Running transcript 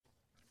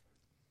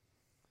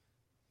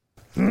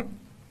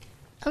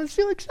I'm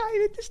so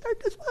excited to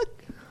start this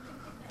book.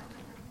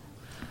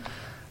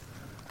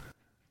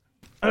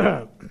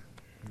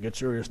 Get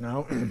serious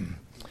now.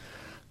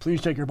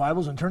 Please take your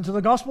Bibles and turn to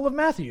the Gospel of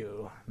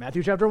Matthew.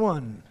 Matthew chapter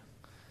 1.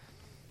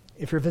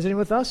 If you're visiting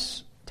with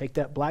us, take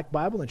that black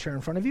Bible and chair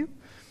in front of you.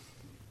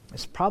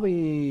 It's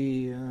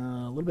probably a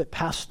little bit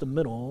past the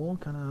middle,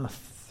 kind of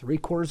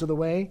 3/4 of the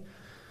way.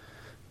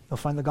 You'll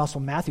find the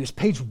Gospel of Matthew. It's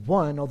page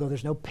 1, although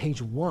there's no page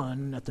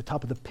 1 at the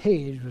top of the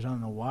page, which I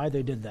don't know why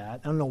they did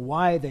that. I don't know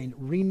why they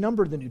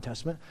renumbered the New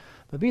Testament.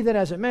 But be that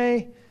as it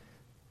may,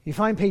 you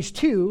find page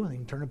 2, and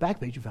you turn a back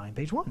page, you find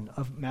page 1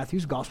 of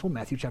Matthew's Gospel,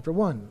 Matthew chapter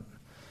 1.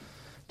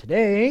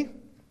 Today,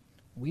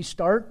 we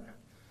start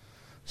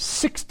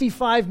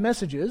 65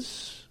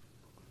 messages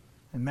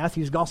in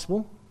Matthew's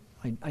Gospel.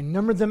 I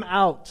numbered them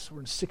out. So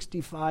we're in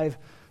 65.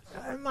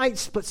 I might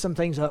split some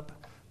things up,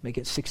 make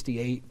it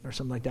 68 or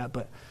something like that,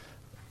 but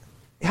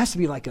it has to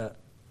be like a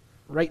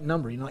right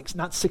number, like it's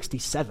not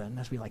 67. It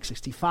has to be like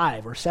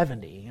 65 or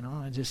 70,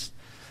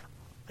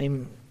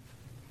 I'm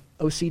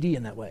OCD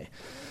in that way.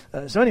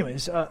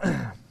 Anyways,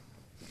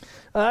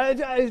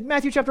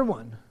 Matthew chapter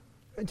 1.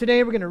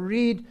 Today we're going to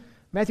read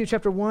Matthew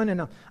chapter 1,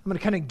 and I'm going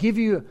to kind of give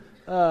you,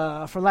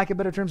 for lack of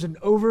better terms, an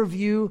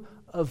overview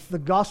of the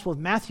Gospel of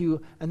Matthew,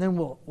 and then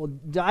we'll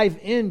dive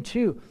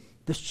into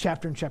this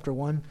chapter in chapter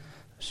 1.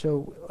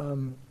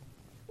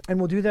 And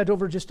we'll do that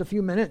over just a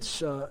few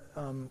minutes.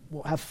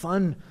 We'll have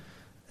fun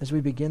as we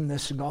begin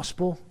this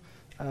gospel.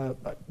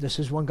 This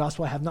is one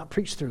gospel I have not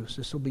preached through,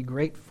 so this will be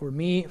great for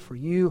me, for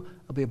you.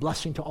 It'll be a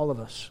blessing to all of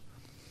us.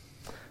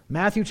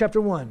 Matthew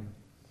chapter 1.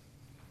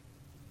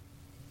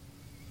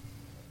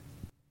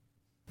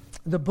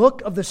 The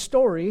book of the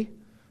story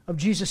of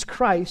Jesus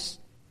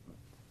Christ,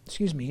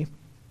 the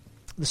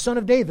son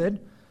of David,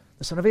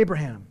 the son of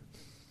Abraham.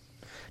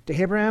 To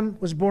Abraham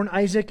was born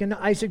Isaac, and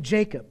to Isaac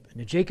Jacob, and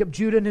to Jacob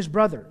Judah and his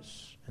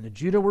brothers. And to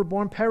Judah were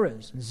born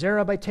Perez and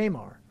Zerah by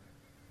Tamar.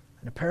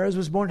 And to Perez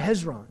was born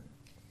Hezron,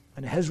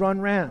 and to Hezron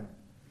Ram.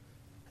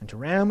 And to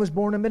Ram was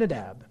born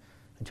Amminadab,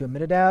 and to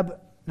Amminadab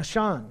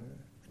Nahshon,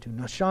 and to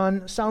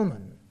Nahshon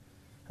Salmon.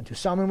 And to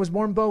Salmon was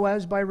born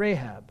Boaz by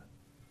Rahab.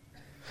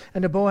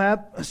 And to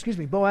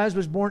Boaz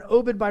was born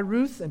Obed by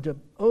Ruth, and to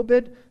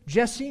Obed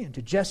Jesse, and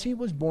to Jesse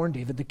was born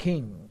David the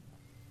king.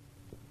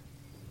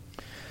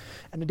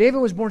 And to David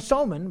was born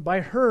Solomon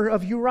by her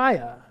of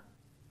Uriah.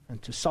 And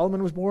to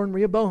Solomon was born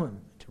Rehoboam.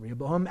 And to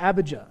Rehoboam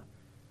Abijah.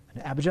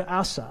 And to Abijah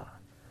Asa.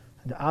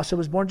 And to Asa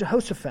was born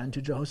Jehoshaphat. And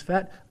to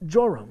Jehoshaphat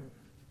Joram.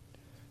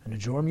 And to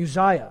Joram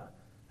Uzziah.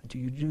 And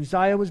to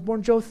Uzziah was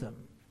born Jotham.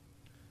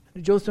 And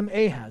to Jotham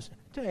Ahaz.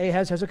 And to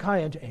Ahaz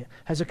Hezekiah. And to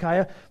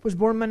Hezekiah was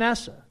born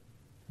Manasseh.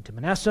 And to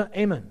Manasseh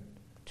Amon.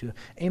 And to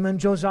Amon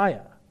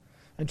Josiah.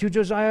 And to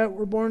Josiah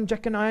were born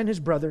Jeconiah and his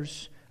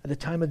brothers at the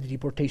time of the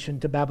deportation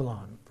to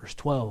Babylon. Verse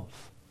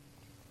 12.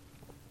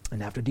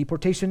 And after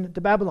deportation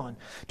to Babylon,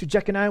 to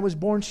Jeconiah was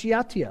born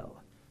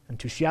Shealtiel, and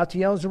to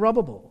Shealtiel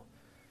Zerubbabel,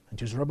 and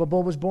to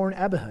Zerubbabel was born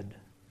Abihud,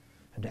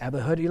 and to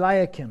Abihud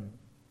Eliakim,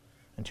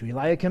 and to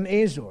Eliakim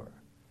Azor,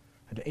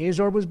 and to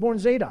Azor was born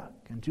Zadok,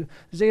 and to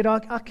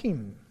Zadok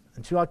Achim,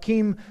 and to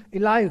Achim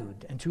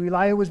Eliud, and to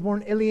Eliud was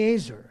born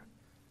Eleazar,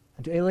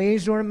 and to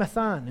Eleazar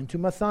Mathan, and to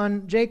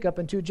Mathan Jacob,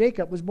 and to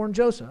Jacob was born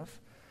Joseph,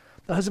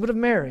 the husband of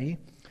Mary,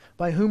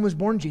 by whom was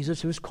born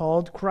Jesus, who is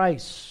called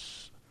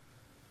Christ.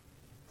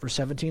 Verse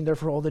 17,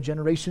 therefore all the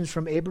generations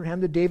from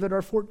Abraham to David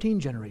are 14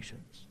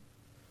 generations.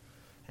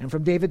 And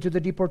from David to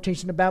the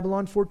deportation to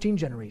Babylon, 14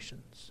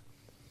 generations.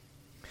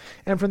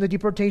 And from the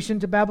deportation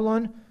to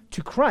Babylon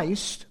to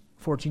Christ,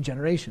 14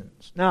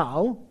 generations.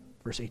 Now,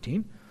 verse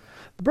 18,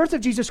 the birth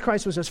of Jesus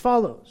Christ was as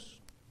follows.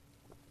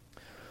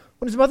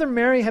 When his mother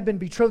Mary had been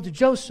betrothed to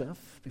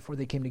Joseph, before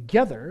they came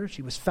together,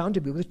 she was found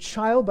to be with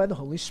child by the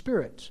Holy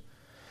Spirit.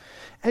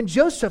 And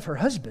Joseph, her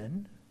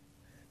husband,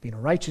 being a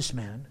righteous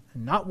man,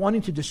 and not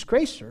wanting to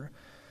disgrace her,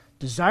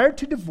 desired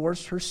to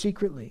divorce her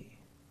secretly.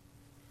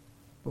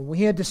 But when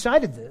he had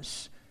decided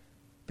this,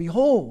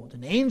 behold,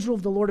 an angel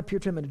of the Lord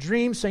appeared to him in a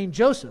dream, saying,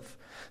 Joseph,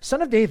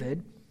 son of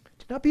David,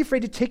 do not be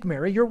afraid to take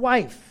Mary, your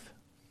wife,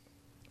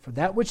 for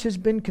that which has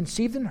been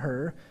conceived in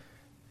her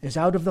is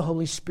out of the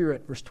Holy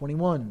Spirit. Verse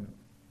 21.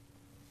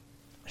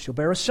 She'll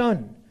bear a son,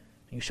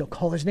 and you shall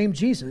call his name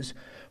Jesus,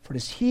 for it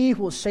is he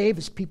who will save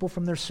his people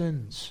from their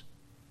sins.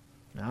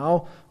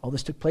 Now, all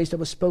this took place that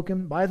was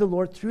spoken by the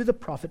Lord through the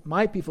prophet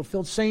might be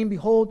fulfilled, saying,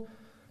 behold,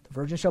 the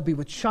virgin shall be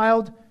with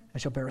child,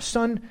 and shall bear a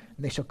son, and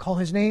they shall call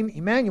his name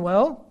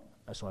Emmanuel.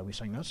 That's why we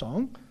sang that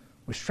song,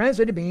 which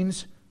translated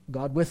means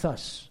God with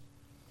us.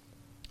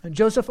 And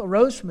Joseph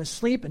arose from his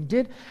sleep and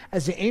did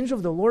as the angel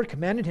of the Lord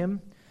commanded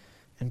him,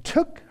 and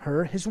took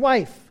her his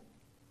wife,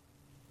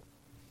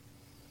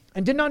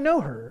 and did not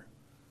know her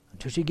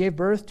until she gave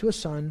birth to a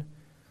son,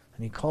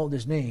 and he called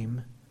his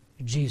name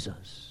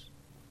Jesus.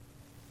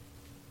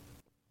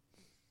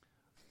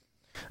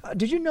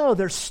 Did you know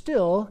there's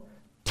still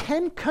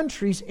 10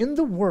 countries in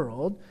the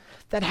world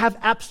that have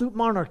absolute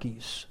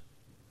monarchies?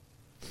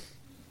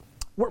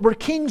 Where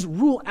kings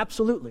rule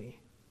absolutely.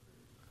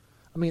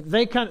 I mean,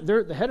 they're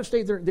the head of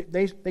state.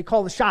 They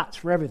call the shots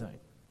for everything.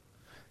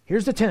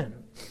 Here's the 10.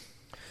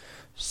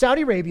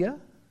 Saudi Arabia,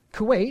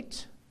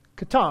 Kuwait,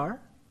 Qatar,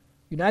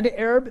 United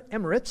Arab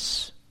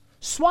Emirates,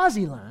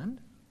 Swaziland,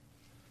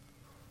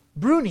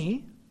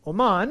 Brunei,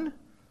 Oman,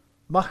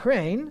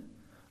 Bahrain,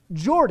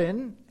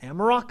 Jordan, and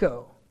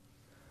Morocco.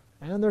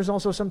 And there's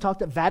also some talk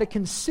that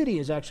Vatican City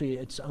is actually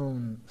its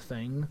own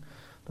thing,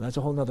 but that's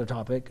a whole other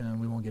topic,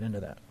 and we won't get into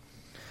that.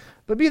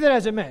 But be that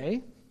as it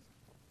may,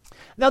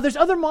 now there's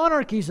other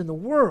monarchies in the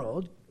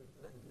world.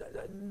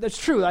 That's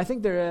true. I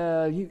think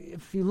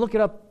if you look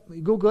it up,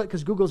 you Google it,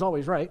 because Google's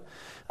always right.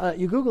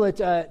 You Google it,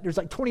 there's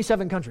like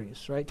 27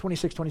 countries, right?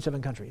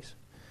 27 countries.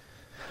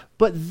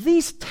 But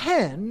these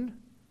 10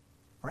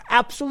 are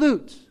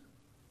absolute.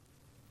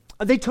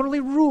 They totally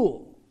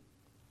rule.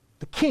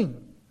 The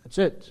king, that's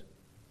it.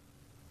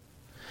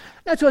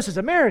 Now to us as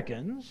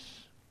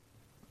Americans,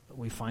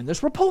 we find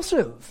this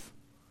repulsive.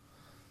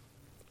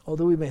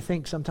 Although we may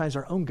think sometimes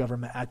our own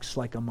government acts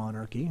like a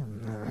monarchy.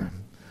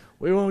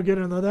 We won't get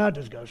into that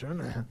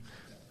discussion.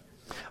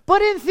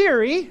 But in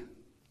theory,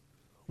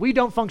 we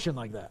don't function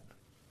like that.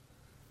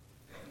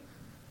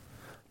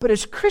 But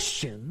as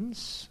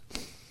Christians,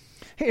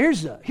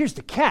 here's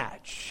the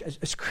catch.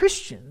 As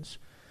Christians,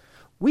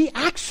 we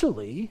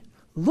actually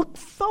look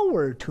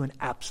forward to an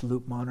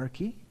absolute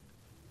monarchy.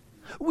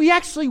 We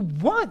actually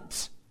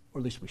want, or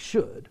at least we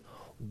should,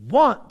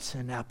 want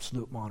an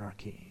absolute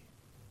monarchy.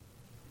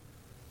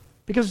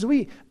 Because as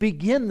we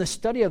begin the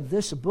study of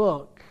this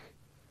book,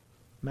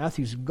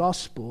 Matthew's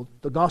Gospel,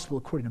 the Gospel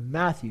according to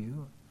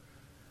Matthew,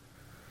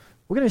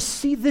 we're going to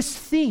see this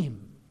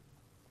theme.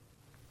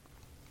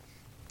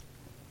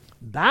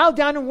 Bow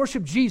down and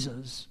worship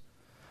Jesus,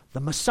 the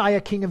Messiah,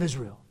 King of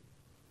Israel.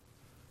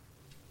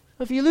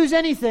 If you lose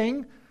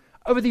anything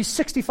over these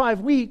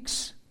 65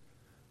 weeks,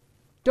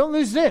 don't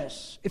lose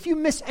this. If you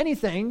miss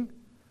anything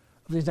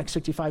over these next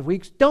 65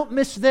 weeks, don't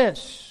miss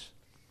this.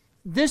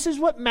 This is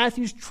what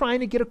Matthew's trying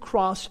to get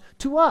across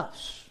to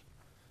us.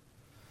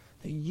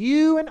 That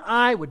you and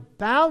I would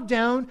bow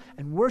down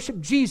and worship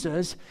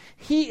Jesus.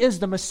 He is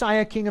the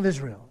Messiah, King of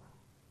Israel.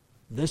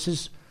 This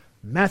is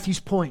Matthew's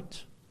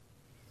point.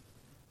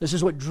 This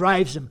is what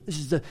drives him. This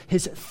is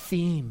his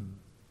theme.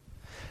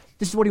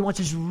 This is what he wants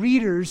his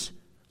readers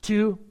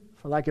to,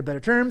 for lack of better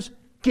terms,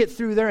 get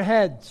through their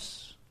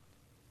heads.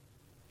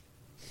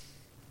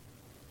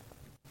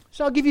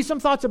 So I'll give you some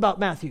thoughts about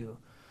Matthew.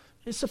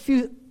 Just a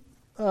few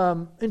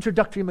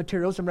introductory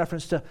materials in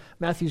reference to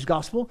Matthew's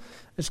Gospel.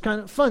 It's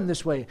kind of fun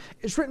this way.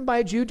 It's written by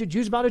a Jew to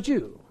Jews about a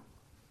Jew.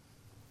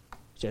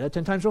 Say that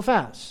 10 times real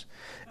fast.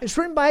 It's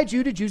written by a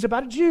Jew to Jews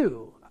about a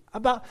Jew.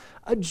 About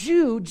a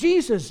Jew,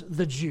 Jesus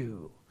the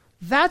Jew.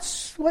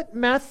 That's what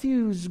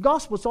Matthew's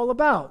Gospel is all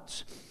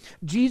about.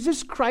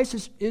 Jesus Christ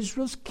as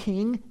Israel's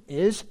King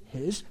is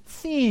his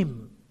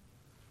theme.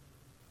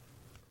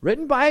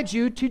 Written by a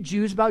Jew to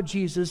Jews about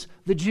Jesus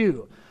the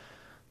Jew.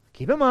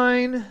 Keep in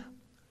mind,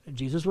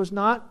 Jesus was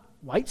not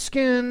white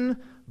skin,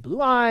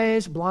 blue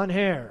eyes, blonde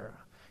hair.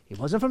 He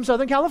wasn't from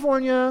Southern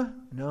California.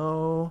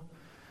 No.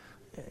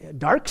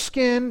 Dark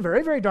skin,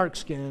 very, very dark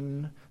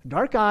skin,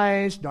 dark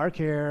eyes, dark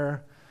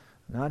hair.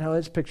 Not how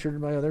it's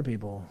pictured by other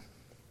people.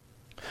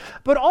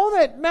 But all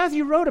that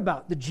Matthew wrote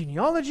about, the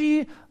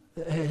genealogy,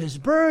 his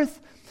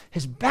birth,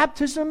 his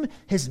baptism,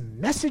 his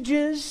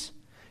messages,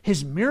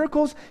 his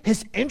miracles,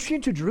 his entry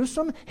into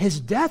Jerusalem,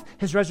 his death,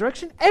 his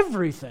resurrection,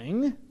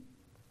 everything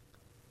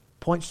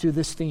points to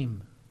this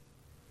theme.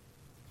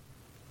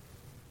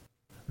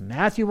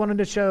 Matthew wanted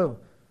to show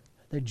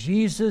that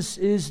Jesus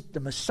is the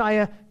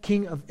Messiah,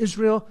 King of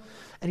Israel,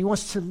 and he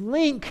wants to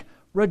link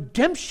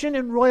redemption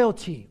and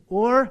royalty,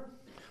 or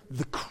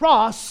the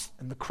cross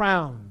and the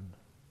crown.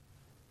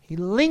 He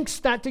links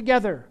that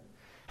together,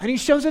 and he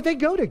shows that they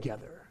go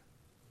together.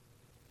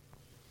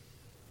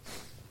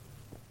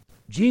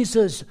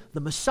 Jesus, the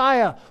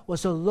Messiah,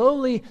 was a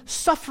lowly,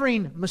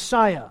 suffering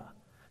Messiah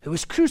who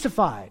was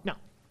crucified. Now,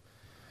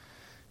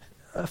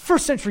 a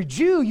first century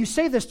Jew, you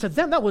say this to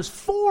them, that was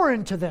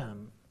foreign to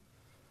them.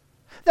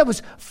 That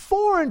was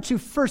foreign to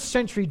first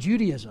century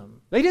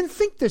Judaism. They didn't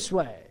think this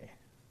way.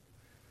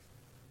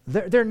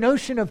 Their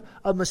notion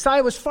of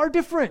Messiah was far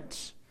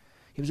different.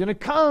 He was going to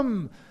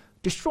come,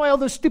 destroy all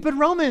those stupid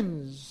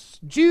Romans.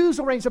 Jews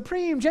will reign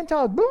supreme,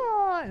 Gentiles,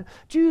 blah.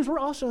 Jews were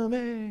awesome,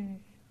 eh?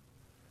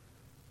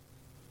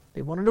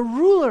 They wanted a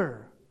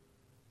ruler,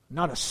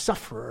 not a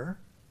sufferer.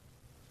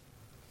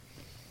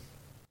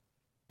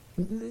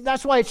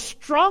 That's why it's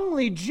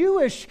strongly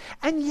Jewish,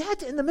 and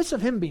yet in the midst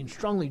of him being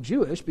strongly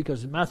Jewish,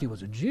 because Matthew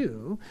was a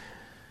Jew,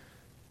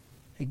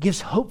 it gives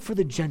hope for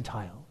the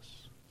Gentiles.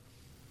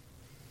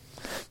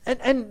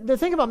 And the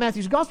thing about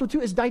Matthew's Gospel,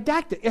 too, is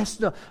didactic. It's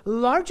the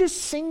largest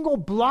single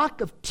block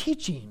of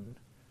teaching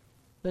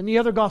than the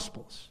other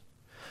Gospels.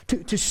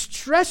 To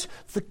stress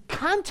the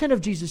content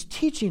of Jesus'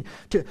 teaching,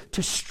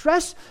 to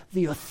stress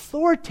the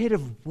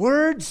authoritative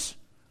words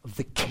of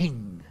the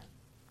King.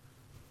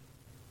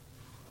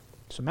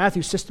 So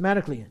Matthew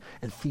systematically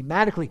and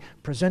thematically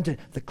presented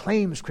the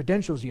claims,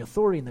 credentials, the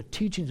authority, and the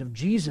teachings of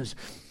Jesus.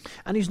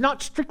 And he's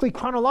not strictly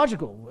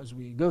chronological as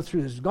we go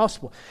through his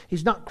gospel.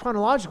 He's not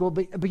chronological,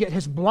 but yet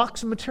his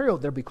blocks of material,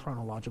 they'll be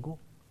chronological.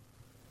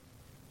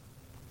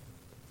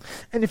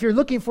 And if you're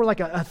looking for like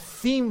a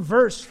theme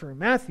verse for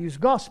Matthew's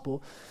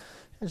gospel,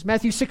 it's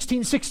Matthew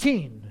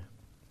 16:16.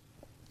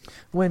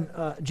 When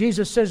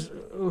Jesus says,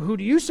 "Who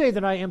do you say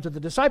that I am?" to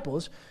the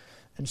disciples,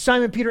 and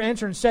Simon Peter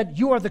answered and said,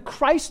 "You are the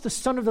Christ, the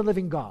Son of the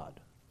living God."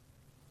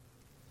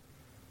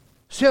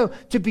 So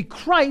to be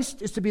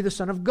Christ is to be the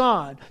Son of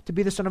God. To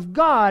be the Son of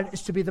God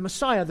is to be the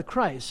Messiah, the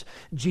Christ.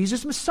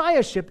 Jesus'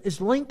 Messiahship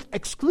is linked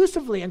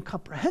exclusively and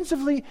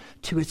comprehensively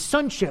to his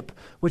sonship,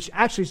 which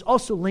actually is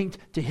also linked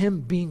to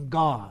him being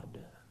God.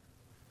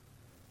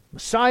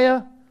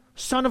 Messiah,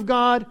 Son of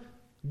God,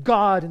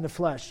 God in the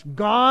flesh.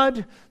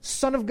 God,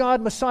 Son of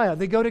God, Messiah.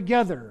 They go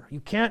together. You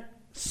can't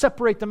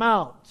separate them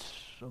out.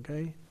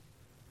 Okay?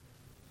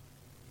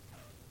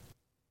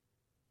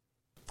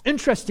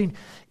 Interesting,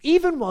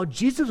 even while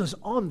Jesus was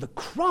on the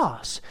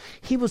cross,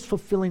 he was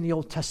fulfilling the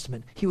Old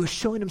Testament. He was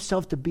showing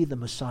himself to be the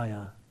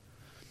Messiah.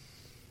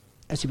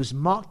 As he was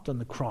mocked on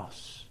the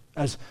cross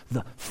as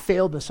the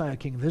failed Messiah,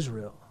 King of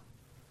Israel,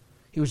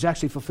 he was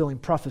actually fulfilling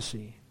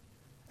prophecy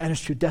and his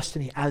true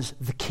destiny as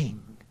the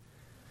King.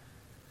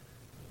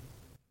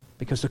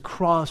 Because the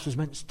cross was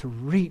meant to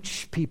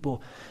reach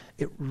people.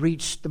 It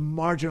reached the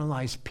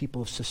marginalized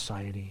people of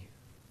society.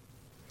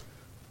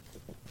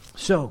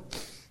 So,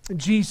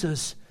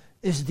 Jesus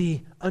is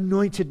the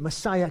anointed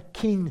Messiah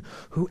King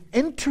who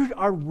entered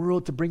our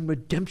world to bring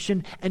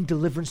redemption and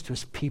deliverance to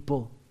his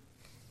people.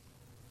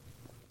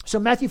 So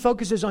Matthew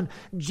focuses on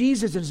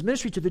Jesus and his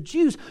ministry to the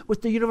Jews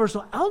with the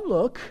universal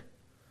outlook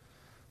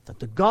that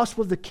the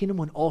gospel of the kingdom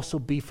would also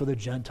be for the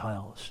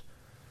Gentiles,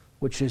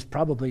 which is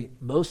probably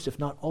most, if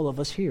not all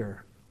of us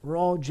here. We're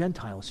all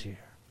Gentiles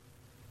here.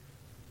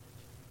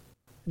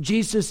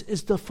 Jesus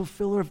is the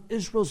fulfiller of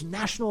Israel's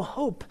national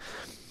hope,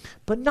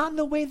 but not in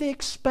the way they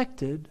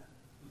expected.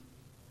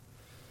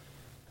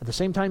 At the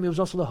same time, he was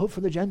also the hope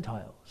for the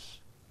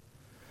Gentiles.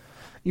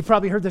 You've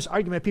probably heard this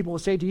argument. People will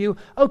say to you,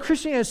 "Oh,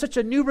 Christianity is such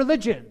a new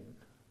religion."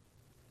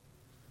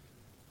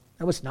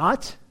 No, it's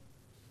not.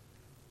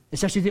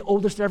 It's actually the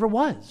oldest there ever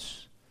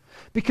was.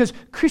 Because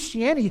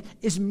Christianity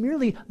is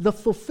merely the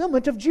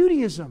fulfillment of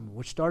Judaism,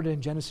 which started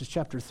in Genesis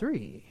chapter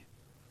 3,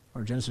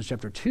 or Genesis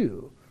chapter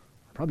 2,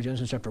 or probably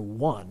Genesis chapter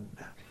 1,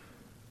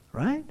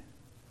 right?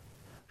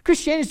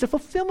 Christianity is the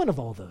fulfillment of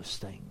all those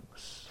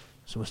things.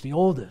 So it's the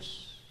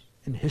oldest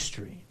in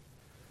history.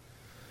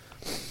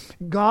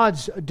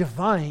 God's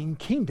divine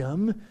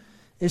kingdom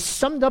is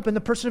summed up in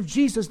the person of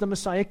Jesus, the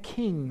Messiah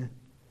King.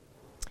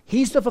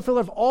 He's the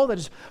fulfiller of all that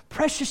is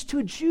precious to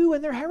a Jew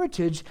and their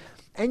heritage.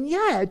 And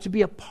yet, to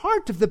be a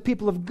part of the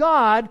people of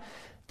God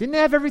didn't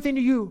have everything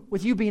to do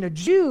with you being a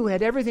Jew. It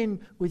had everything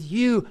with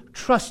you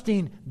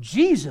trusting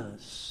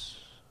Jesus.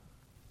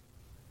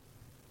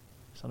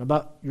 It's not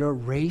about your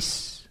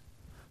race.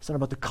 It's not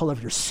about the color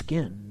of your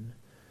skin.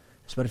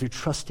 It's about if you're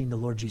trusting the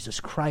Lord Jesus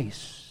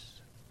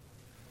Christ.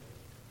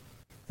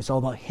 It's all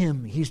about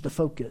him. He's the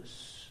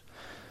focus.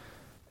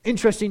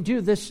 Interesting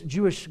too, this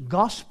Jewish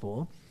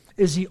gospel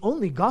is the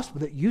only gospel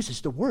that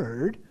uses the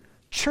word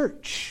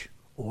church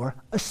or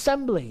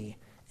assembly,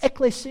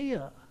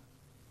 ecclesia.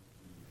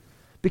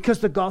 Because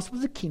the gospel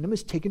of the kingdom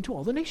is taken to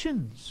all the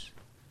nations.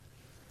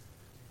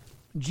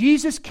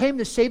 Jesus came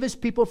to save his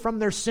people from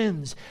their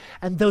sins,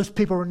 and those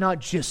people were not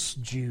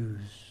just Jews.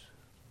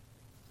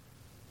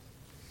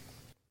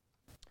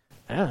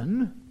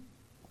 And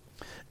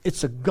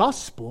it's a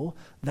gospel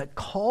that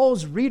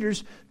calls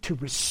readers to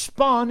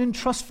respond in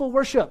trustful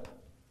worship.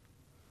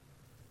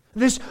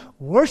 This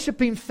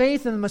worshiping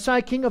faith in the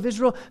Messiah King of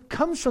Israel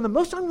comes from the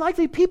most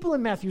unlikely people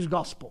in Matthew's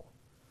gospel.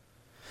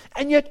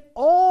 And yet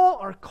all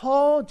are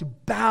called to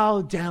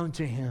bow down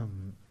to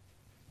him.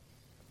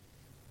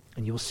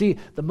 And you'll see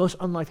the most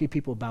unlikely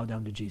people bow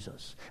down to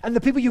Jesus. And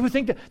the people you would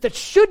think that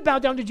should bow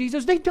down to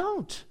Jesus, they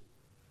don't.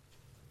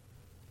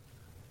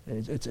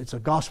 It's a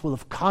gospel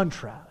of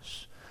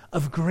contrast,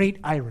 of great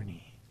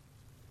irony.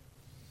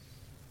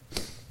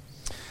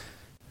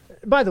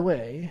 By the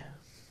way,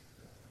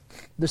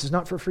 this is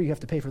not for free, you have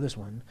to pay for this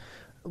one.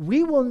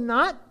 We will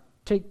not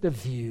take the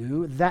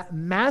view that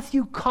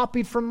Matthew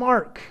copied from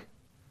Mark.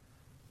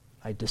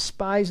 I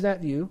despise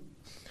that view.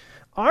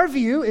 Our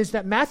view is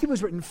that Matthew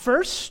was written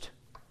first,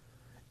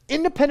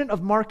 independent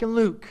of Mark and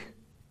Luke,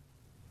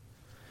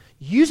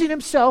 using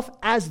himself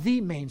as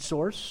the main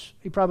source.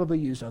 He probably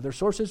used other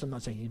sources. I'm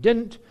not saying he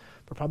didn't,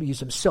 but probably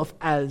used himself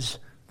as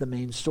the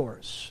main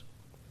source.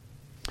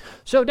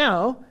 So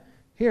now,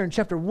 here in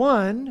chapter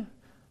 1,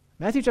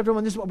 Matthew chapter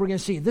 1, this is what we're going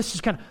to see. This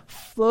just kind of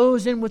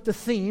flows in with the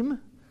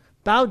theme.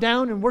 Bow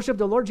down and worship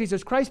the Lord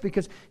Jesus Christ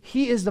because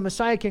he is the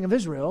Messiah King of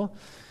Israel.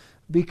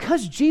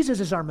 Because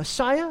Jesus is our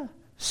Messiah,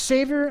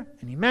 Savior,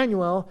 and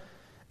Emmanuel,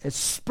 it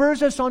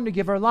spurs us on to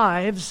give our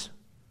lives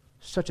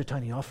such a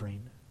tiny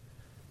offering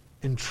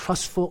in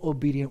trustful,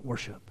 obedient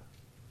worship.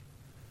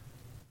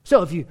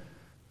 So if you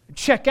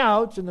check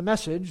out in the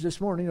message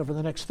this morning over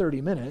the next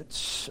 30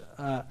 minutes,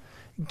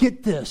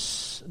 get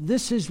this.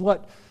 This is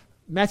what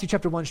Matthew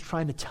chapter 1 is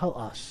trying to tell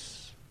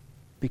us.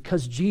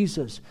 Because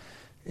Jesus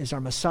is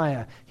our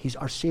Messiah, He's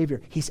our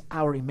Savior, He's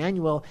our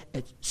Emmanuel,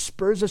 it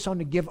spurs us on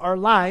to give our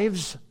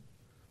lives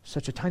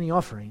such a tiny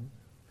offering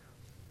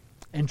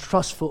and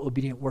trustful,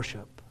 obedient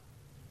worship.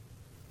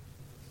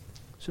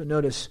 So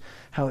notice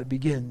how it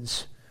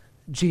begins.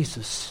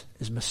 Jesus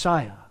is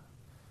Messiah.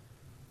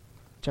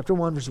 Chapter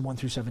 1, verses 1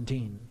 through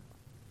 17.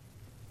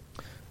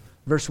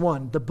 Verse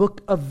 1, the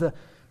book of the,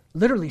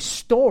 literally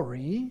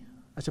story,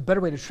 that's a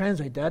better way to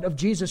translate that, of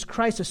Jesus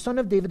Christ, the son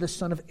of David, the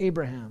son of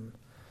Abraham.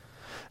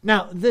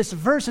 Now, this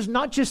verse is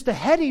not just the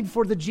heading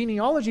for the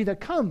genealogy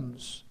that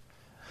comes.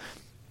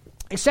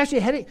 It's actually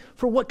a heading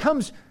for what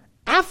comes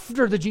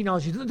after the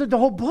genealogy, the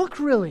whole book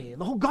really,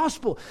 the whole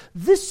gospel.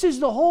 This is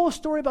the whole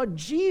story about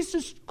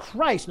Jesus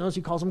Christ. Notice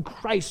he calls him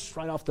Christ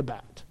right off the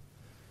bat.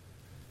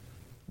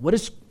 What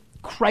does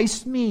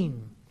Christ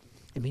mean?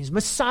 It means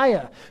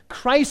Messiah.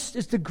 Christ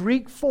is the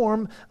Greek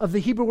form of the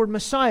Hebrew word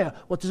Messiah.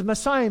 What does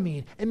Messiah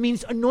mean? It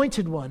means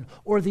anointed one,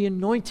 or the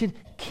anointed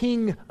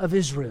king of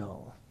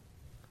Israel.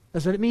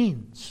 That's what it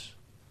means.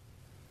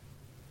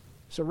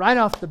 So right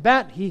off the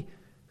bat, he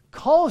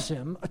calls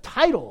him a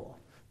title.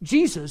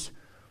 Jesus,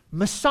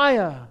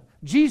 Messiah.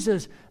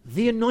 Jesus,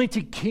 the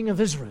anointed king of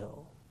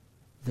Israel.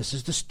 This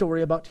is the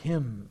story about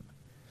him.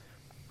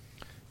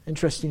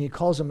 Interesting, he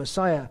calls him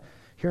Messiah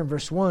here in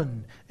verse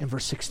 1, in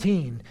verse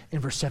 16, in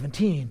verse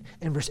 17,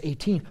 in verse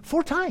 18.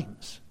 4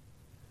 times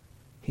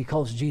he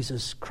calls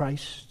Jesus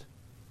Christ.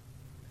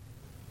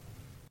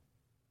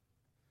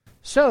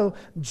 So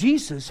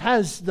Jesus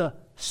has the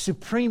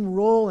supreme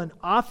role and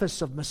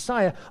office of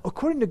Messiah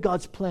according to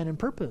God's plan and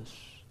purpose.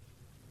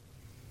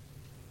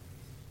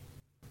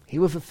 He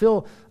will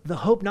fulfill the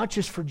hope not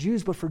just for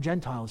Jews but for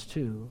Gentiles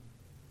too.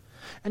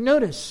 And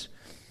notice,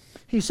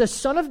 he says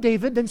son of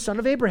David, then son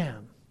of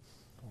Abraham.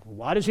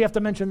 Why does he have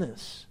to mention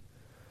this?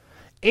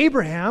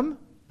 Abraham,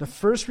 the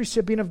first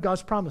recipient of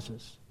God's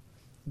promises.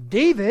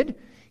 David,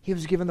 he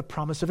was given the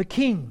promise of a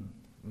king.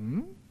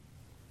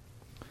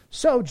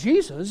 So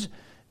Jesus,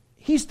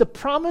 he's the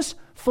promise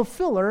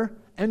fulfiller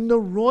and the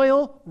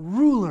royal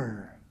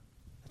ruler.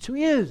 That's who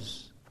he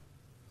is.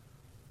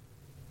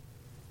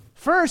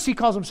 First, he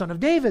calls him son of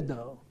David,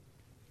 though.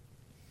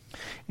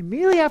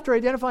 Immediately after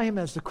identifying him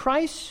as the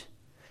Christ,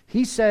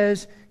 he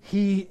says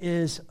he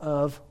is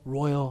of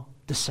royal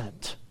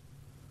descent.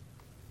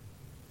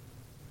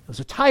 It was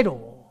a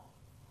title,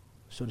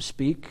 so to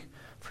speak,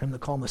 for him to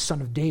call him the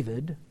son of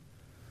David,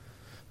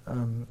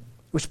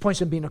 which points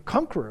to him being a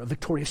conqueror, a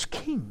victorious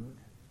king.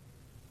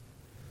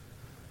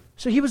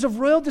 So he was of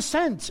royal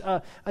descent.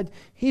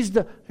 He's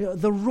the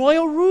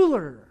royal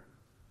ruler.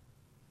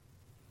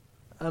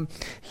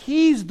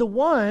 He's the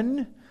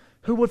one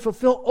who would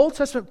fulfill Old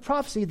Testament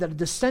prophecy that a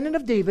descendant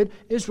of David,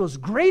 Israel's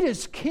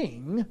greatest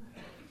king,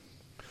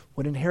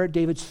 would inherit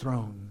David's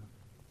throne.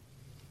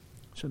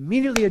 So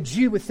immediately a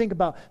Jew would think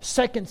about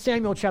 2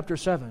 Samuel chapter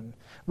 7,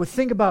 would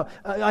think about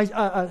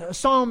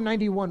Psalm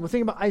 91, would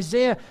think about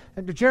Isaiah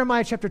and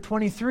Jeremiah chapter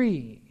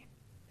 23.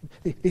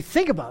 They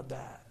think about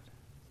that.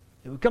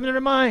 It would come into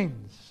their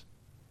minds.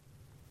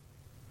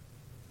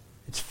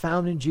 It's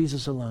found in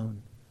Jesus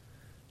alone,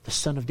 the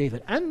son of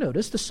David. And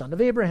notice, the son of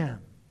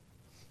Abraham.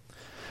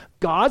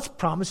 God's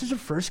promises are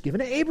first given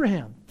to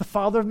Abraham, the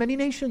father of many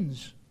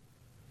nations,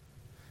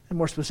 and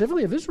more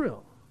specifically of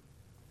Israel.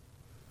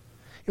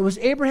 It was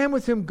Abraham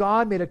with whom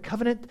God made a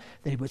covenant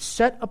that he would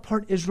set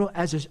apart Israel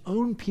as his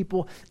own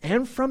people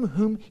and from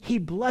whom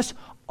he'd bless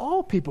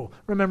all people.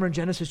 Remember in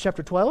Genesis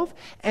chapter 12?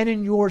 And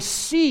in your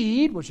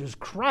seed, which is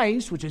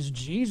Christ, which is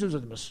Jesus,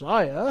 the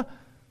Messiah,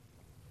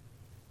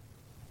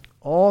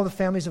 all the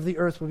families of the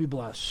earth will be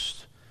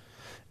blessed.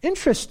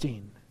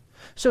 Interesting.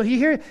 So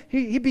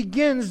he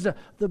begins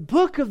the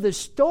book of the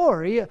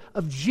story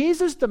of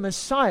Jesus the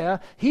Messiah.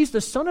 He's the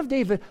son of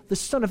David, the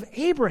son of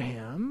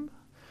Abraham.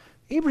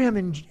 Abraham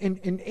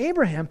and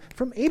Abraham,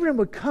 from Abraham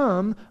would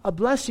come a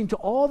blessing to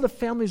all the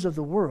families of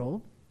the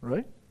world,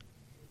 right?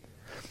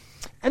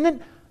 And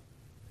then,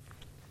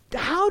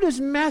 how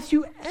does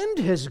Matthew end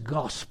his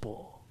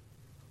gospel?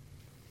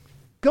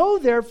 Go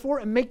therefore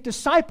and make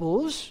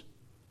disciples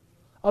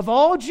of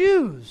all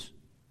Jews.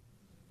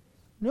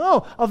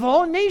 No, of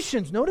all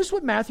nations. Notice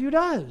what Matthew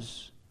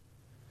does.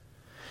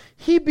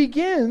 He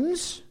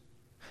begins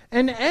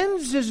and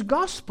ends his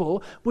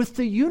gospel with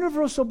the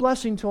universal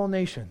blessing to all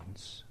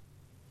nations.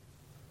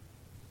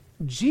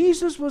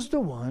 Jesus was the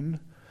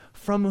one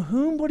from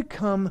whom would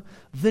come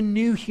the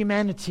new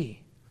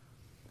humanity,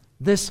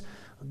 this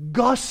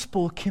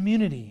gospel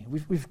community.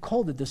 We've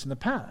called it this in the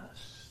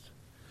past.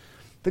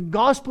 The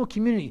gospel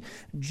community.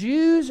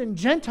 Jews and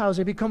Gentiles,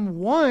 they become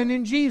one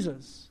in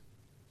Jesus.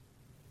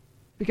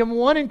 Become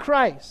one in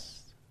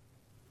Christ.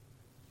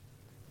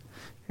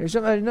 Here's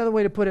another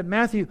way to put it.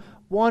 Matthew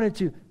wanted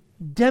to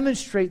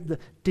demonstrate the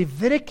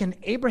Davidic and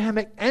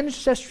Abrahamic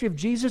ancestry of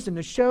Jesus and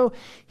to show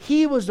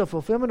he was the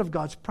fulfillment of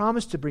God's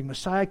promise to bring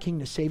Messiah King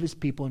to save his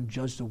people and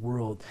judge the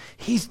world.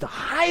 He's the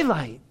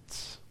highlight.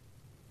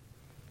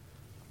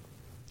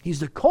 He's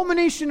the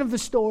culmination of the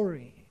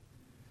story.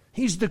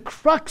 He's the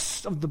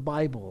crux of the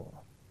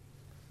Bible.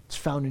 It's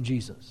found in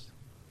Jesus.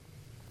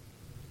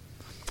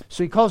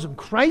 So he calls him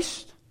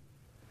Christ,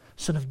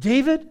 son of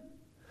David,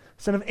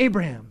 son of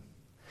Abraham.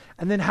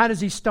 And then how does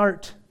he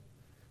start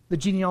the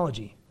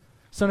genealogy?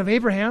 Son of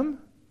Abraham,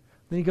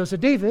 then he goes to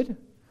David,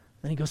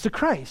 then he goes to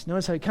Christ.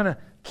 Notice how he kind of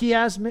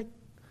chiasmic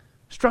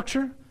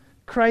structure.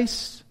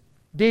 Christ,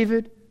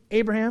 David,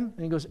 Abraham,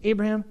 and he goes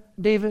Abraham,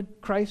 David,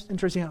 Christ.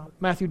 Interesting how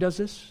Matthew does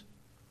this.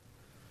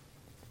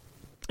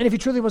 And if he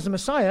truly was the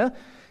Messiah,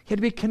 he had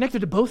to be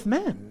connected to both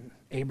men,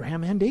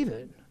 Abraham and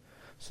David.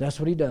 So that's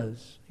what he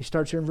does. He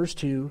starts here in verse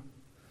 2.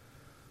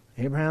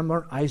 Abraham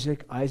or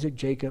Isaac, Isaac,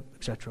 Jacob,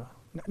 etc.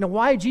 Now,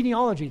 why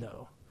genealogy,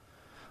 though?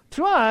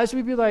 To us,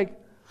 we'd be like,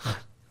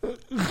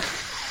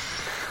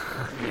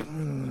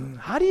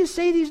 how do you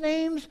say these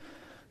names?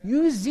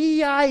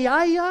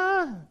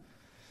 Uzziah,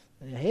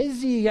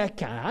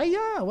 Hezekiah?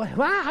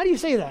 How do you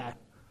say that?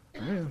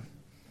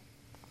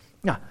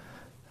 Now,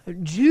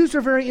 Jews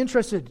are very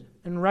interested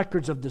in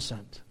records of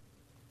descent.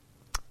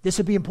 This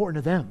would be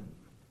important to them.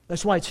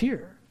 That's why it's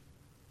here.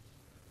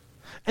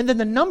 And then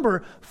the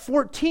number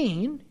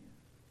 14,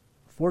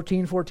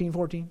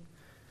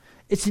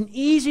 it's an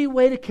easy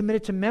way to commit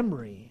it to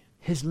memory,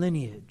 his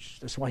lineage.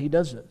 That's why he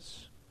does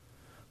this.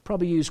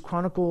 Probably use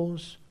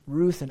Chronicles,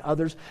 Ruth, and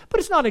others, but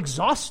it's not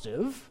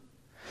exhaustive.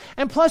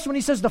 And plus, when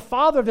he says the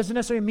father, doesn't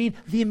necessarily mean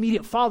the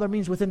immediate father, it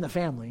means within the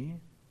family.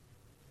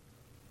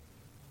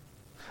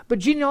 But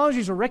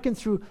genealogies are reckoned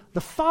through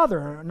the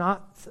father,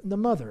 not the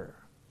mother.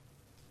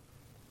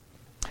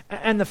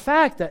 And the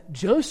fact that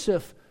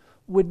Joseph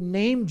would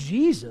name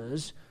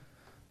Jesus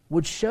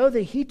would show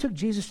that he took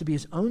Jesus to be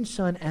his own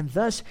son, and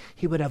thus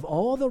he would have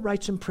all the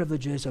rights and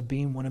privileges of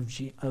being one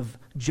of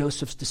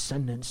Joseph's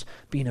descendants,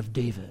 being of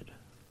David.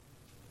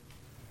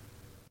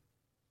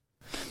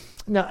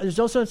 Now, there's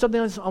also something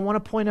else I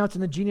want to point out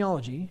in the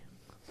genealogy,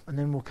 and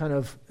then we'll kind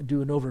of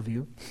do an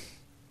overview.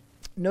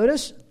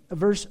 Notice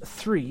verse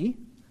 3.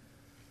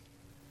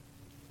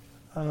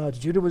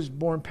 Judah was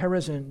born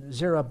Perez and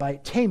Zerah by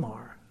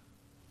Tamar.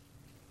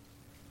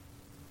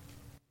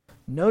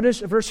 Notice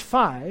verse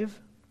 5.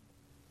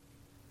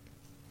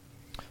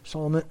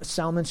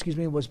 Salmon,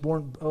 was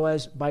born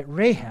Boaz by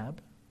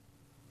Rahab.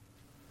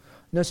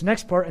 Notice the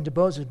next part, and to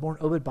Boaz was born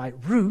Obed by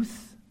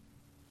Ruth.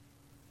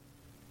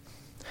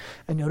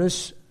 And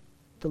notice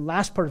the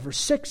last part of verse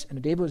 6, and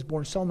to David was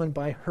born Solomon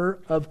by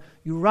her of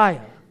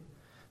Uriah.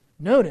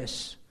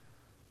 Notice,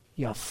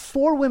 you have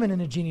 4 women in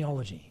a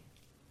genealogy.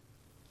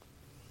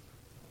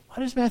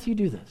 Why does Matthew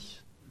do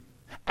this?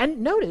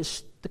 And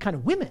notice the kind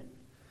of women.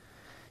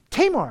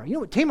 Tamar, you know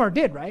what Tamar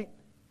did, right?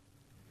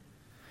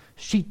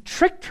 She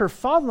tricked her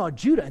father-in-law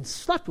Judah and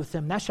slept with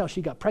him. That's how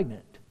she got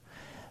pregnant.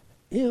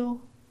 Ew.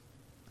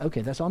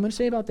 Okay, that's all I'm going to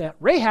say about that.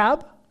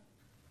 Rahab,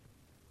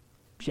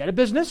 she had a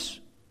business.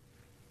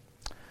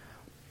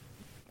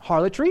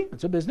 Harlotry,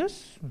 that's a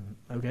business.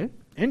 Okay.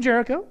 In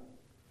Jericho.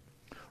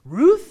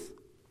 Ruth,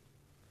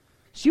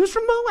 she was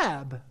from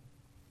Moab.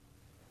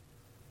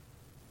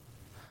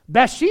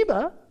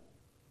 Bathsheba,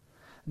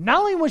 not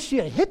only was she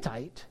a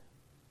Hittite,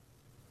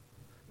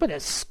 but a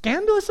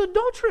scandalous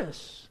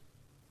adulteress.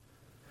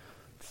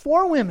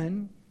 4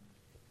 women,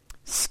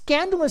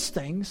 scandalous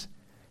things.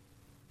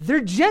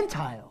 They're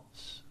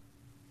Gentiles.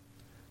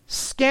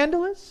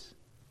 Scandalous.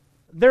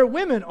 They're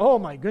women. Oh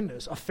my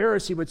goodness. A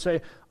Pharisee would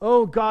say,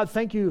 oh God,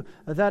 thank you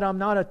that I'm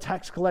not a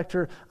tax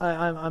collector,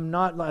 I'm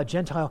not a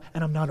Gentile,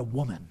 and I'm not a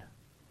woman.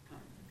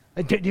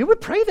 You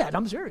would pray that.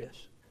 I'm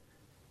serious.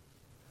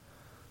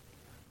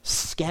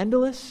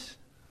 Scandalous.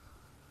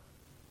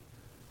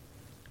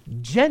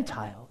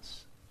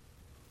 Gentiles.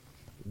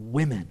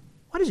 Women.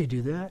 Why does he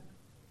do that?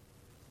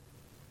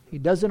 He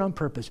does it on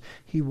purpose.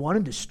 He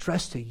wanted to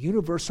stress the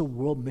universal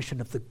world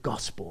mission of the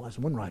gospel, as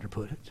one writer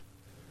put it.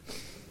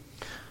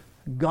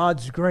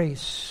 God's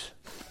grace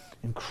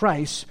in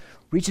Christ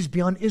reaches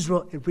beyond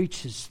Israel, it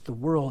reaches the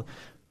world.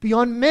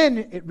 Beyond men,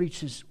 it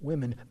reaches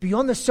women.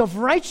 Beyond the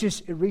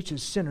self-righteous, it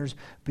reaches sinners.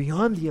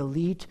 Beyond the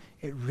elite,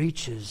 it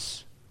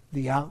reaches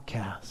the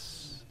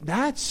outcasts.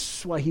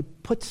 That's why he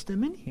puts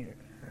them in here.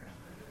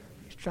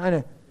 He's trying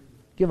to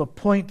give a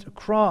point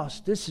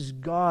across. This is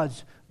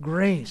God's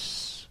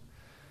grace.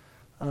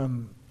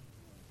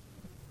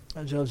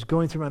 As I was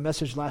going through my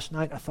message last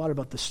night, I thought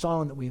about the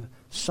song that we've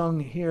sung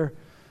here.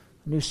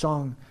 A new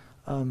song,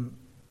 one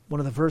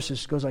of the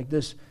verses goes like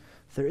this: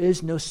 there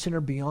is no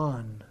sinner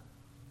beyond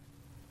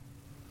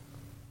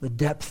the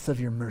depth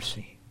of your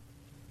mercy.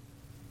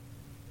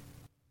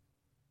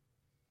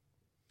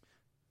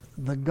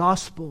 The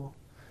gospel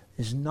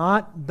is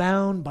not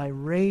bound by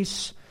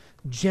race,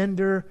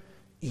 gender,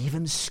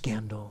 even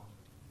scandal.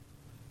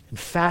 In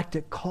fact,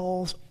 it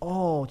calls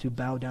all to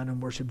bow down and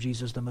worship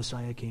Jesus, the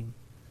Messiah King.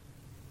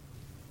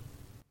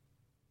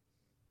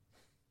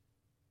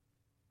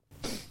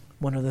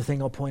 One other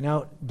thing I'll point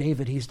out,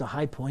 David, he's the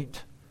high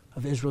point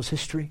of Israel's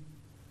history.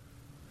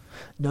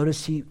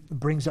 Notice he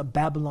brings up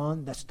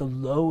Babylon. That's the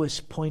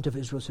lowest point of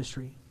Israel's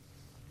history.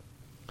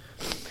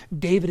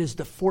 David is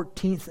the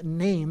 14th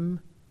name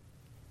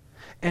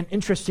And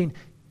interesting,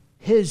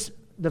 the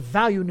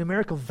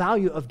numerical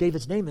value of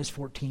David's name is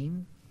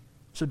 14.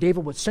 So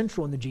David was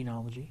central in the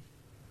genealogy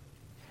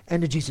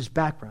and to Jesus'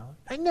 background.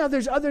 And now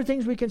there's other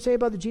things we can say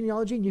about the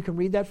genealogy, and you can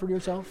read that for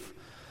yourself.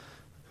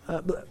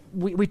 But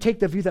we take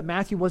the view that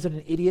Matthew wasn't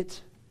an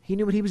idiot. He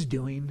knew what he was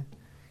doing.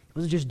 He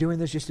wasn't just doing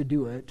this just to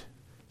do it.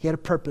 He had a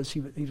purpose.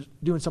 He was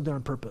doing something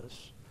on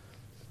purpose.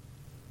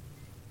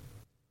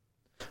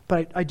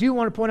 But I do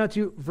want to point out to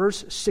you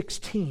verse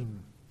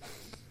 16.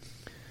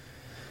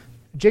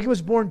 Jacob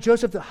was born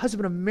Joseph, the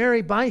husband of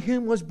Mary, by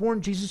whom was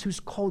born Jesus, who's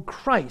called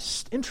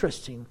Christ.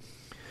 Interesting.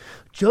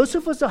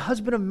 Joseph was the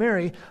husband of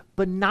Mary,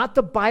 but not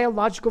the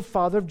biological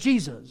father of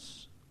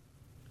Jesus.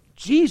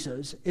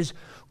 Jesus is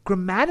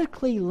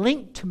grammatically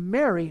linked to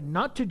Mary,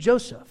 not to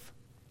Joseph,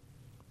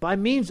 by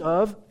means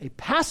of a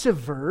passive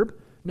verb.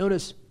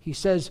 Notice he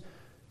says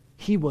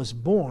he was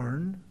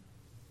born,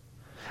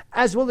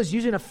 as well as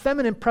using a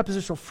feminine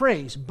prepositional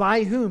phrase,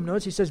 by whom.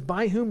 Notice he says,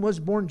 by whom was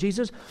born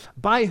Jesus.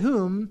 By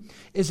whom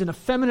is an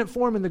effeminate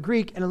form in the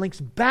Greek, and it links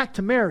back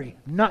to Mary,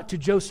 not to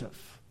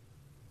Joseph.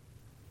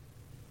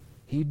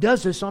 He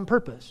does this on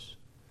purpose.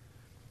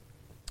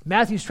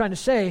 Matthew's trying to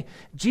say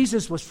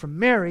Jesus was from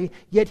Mary,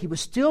 yet he would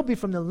still be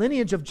from the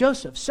lineage of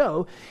Joseph.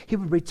 So he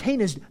would retain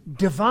his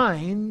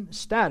divine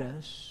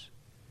status,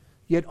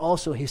 yet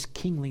also his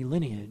kingly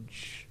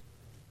lineage.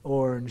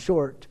 Or in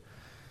short,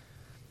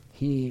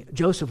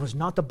 Joseph was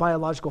not the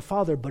biological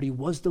father, but he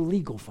was the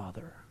legal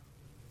father.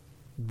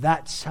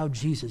 That's how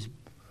Jesus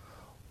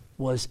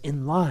was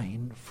in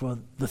line for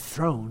the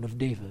throne of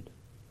David.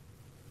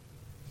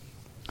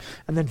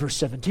 And then verse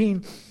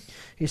 17,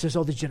 he says,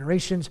 all these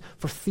generations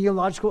for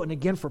theological and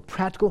again for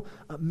practical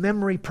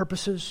memory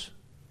purposes.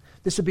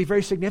 This would be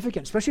very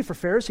significant, especially for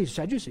Pharisees and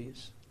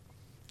Sadducees.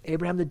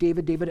 Abraham to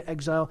David, David to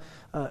exile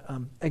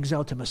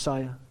to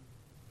Messiah.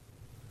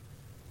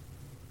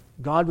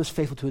 God was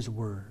faithful to his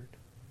word.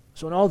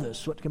 So in all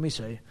this, what can we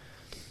say?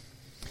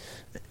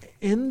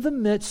 In the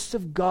midst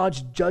of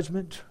God's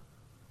judgment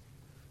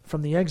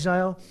from the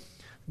exile,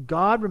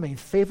 God remained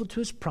faithful to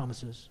his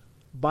promises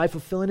by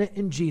fulfilling it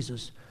in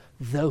Jesus,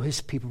 though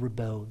his people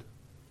rebelled.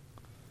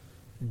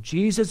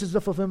 Jesus is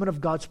the fulfillment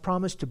of God's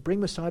promise to bring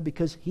Messiah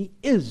because he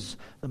is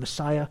the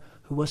Messiah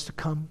who was to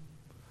come.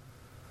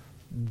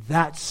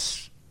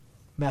 That's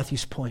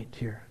Matthew's point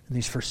here in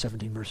these first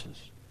 17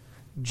 verses.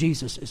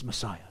 Jesus is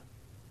Messiah.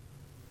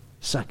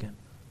 Second,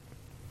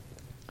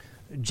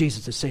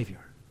 Jesus is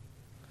Savior.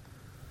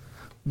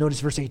 Notice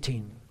verse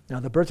 18. Now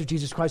the birth of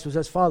Jesus Christ was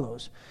as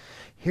follows.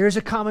 Here's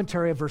a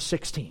commentary of verse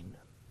 16.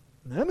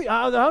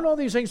 How do all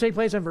these things take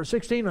place in verse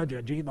 16? Let me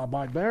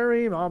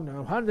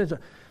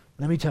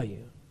tell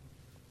you.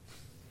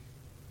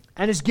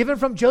 And it's given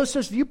from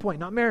Joseph's viewpoint,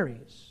 not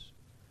Mary's.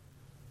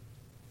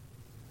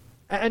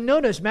 And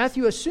notice,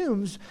 Matthew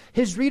assumes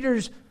his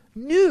readers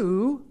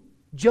knew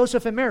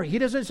Joseph and Mary. He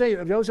doesn't say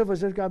Joseph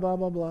was this guy, blah,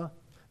 blah, blah.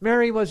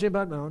 Mary was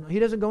about, no, he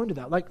doesn't go into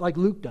that like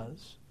Luke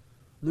does.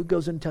 Luke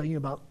goes in telling you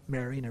about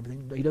Mary and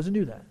everything, but he doesn't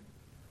do that.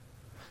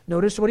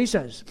 Notice what he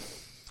says.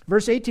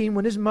 Verse 18,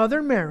 when his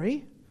mother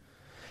Mary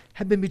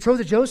had been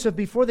betrothed to Joseph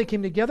before they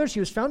came together, she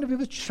was found to be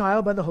with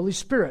child by the Holy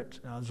Spirit.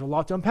 Now, there's a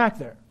lot to unpack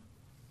there.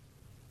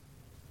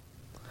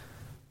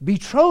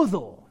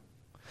 Betrothal.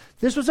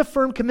 This was a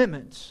firm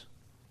commitment.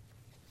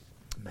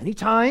 Many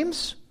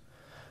times,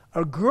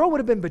 a girl would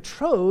have been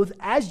betrothed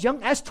as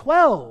young as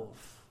 12.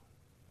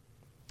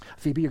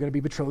 Phoebe, you're going to be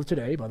betrothed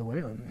today, by the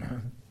way.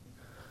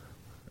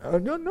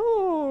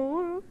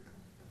 No.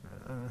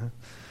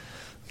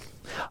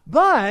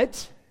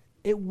 But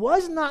it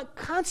was not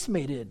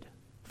consummated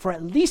for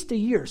at least a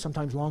year,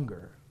 sometimes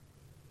longer.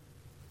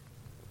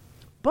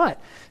 But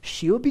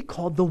she would be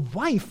called the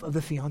wife of the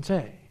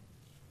fiancé.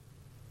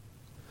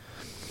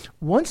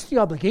 Once the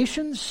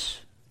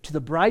obligations to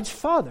the bride's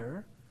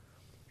father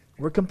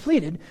were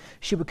completed,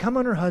 she would come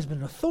on her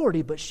husband's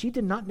authority, but she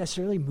did not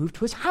necessarily move to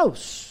his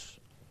house.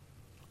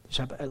 This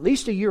happened at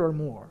least a year or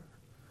more.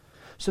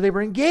 So they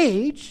were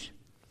engaged.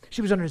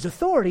 She was under his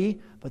authority,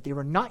 but they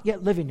were not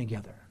yet living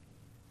together.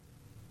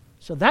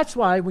 So that's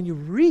why when you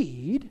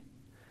read,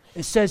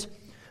 it says,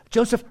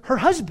 Joseph, her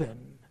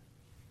husband.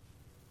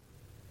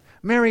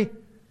 Mary,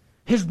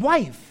 his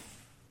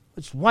wife.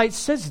 That's why it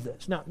says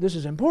this. Now, this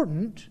is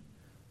important,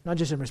 not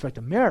just in respect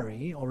to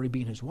Mary already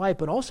being his wife,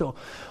 but also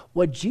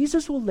what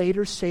Jesus will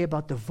later say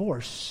about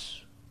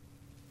divorce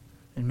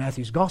in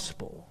Matthew's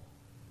gospel.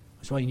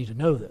 That's why you need to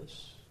know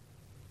this.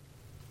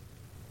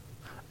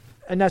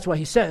 And that's why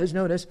he says,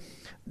 notice,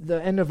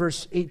 the end of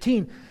verse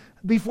 18,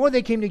 before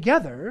they came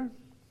together,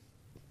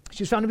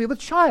 she was found to be with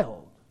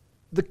child.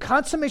 The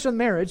consummation of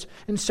marriage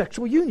and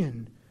sexual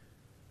union.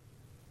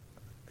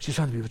 She's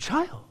found to be with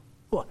child.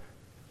 Well,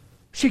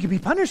 she could be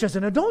punished as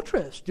an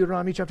adulteress.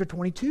 Deuteronomy chapter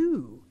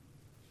 22.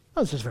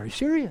 Oh, this is very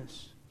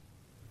serious.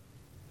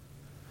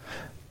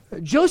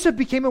 Joseph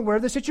became aware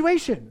of the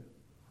situation.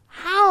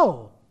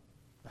 How?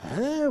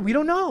 We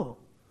don't know.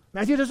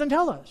 Matthew doesn't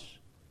tell us.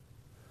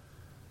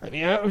 I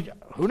mean,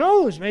 who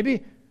knows?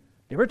 Maybe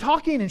they were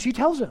talking and she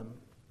tells him.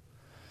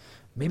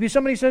 Maybe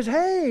somebody says,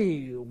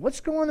 hey,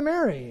 what's going on with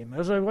Mary? I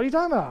was like, what are you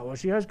talking about? Well,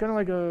 she has kind of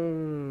like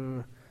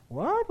a,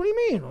 what? What do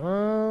you mean?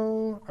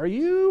 Are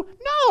you?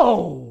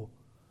 No!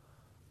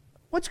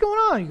 What's going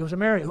on? He goes to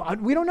Mary.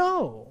 We don't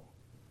know.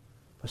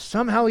 But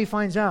somehow he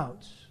finds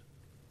out.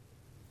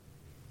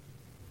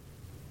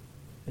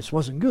 This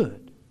wasn't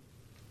good.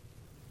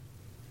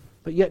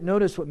 But yet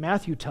notice what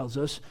Matthew tells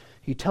us.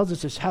 He tells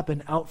us this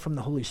happened out from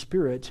the Holy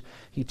Spirit.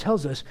 He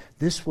tells us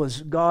this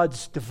was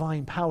God's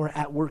divine power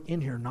at work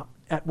in her,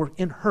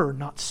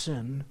 not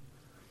sin.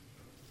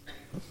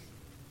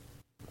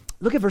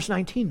 Look at verse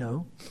 19,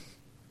 though.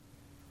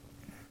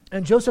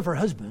 And Joseph, her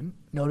husband,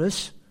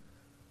 notice,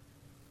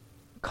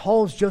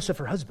 calls Joseph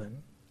her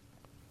husband,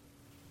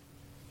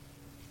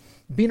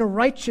 being a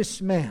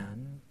righteous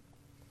man,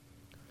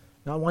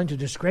 not wanting to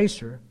disgrace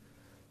her,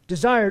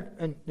 desired,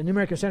 and the New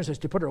American Standard says,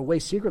 to put her away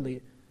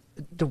secretly.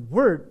 The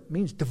word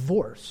means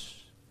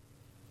divorce.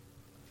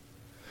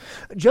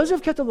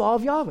 Joseph kept the law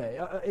of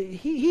Yahweh.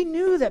 He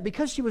knew that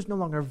because she was no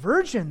longer a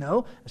virgin,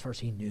 though, as far as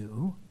he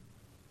knew,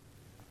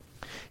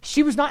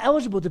 she was not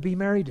eligible to be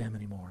married to him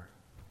anymore.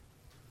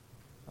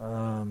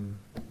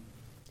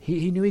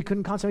 He knew he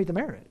couldn't consummate the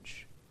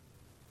marriage.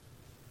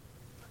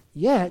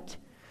 Yet,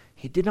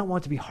 he did not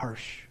want to be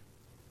harsh.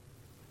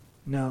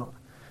 No,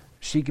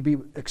 she could be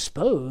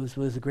exposed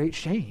with a great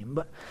shame.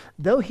 But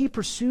though he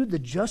pursued the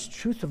just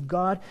truth of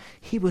God,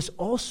 he was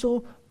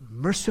also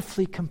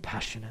mercifully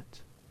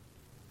compassionate.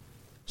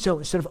 So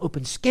instead of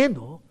open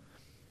scandal,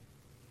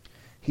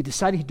 he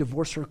decided he'd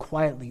divorce her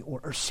quietly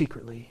or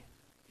secretly.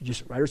 You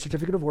just write her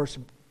certificate of divorce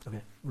and,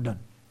 okay, we're done.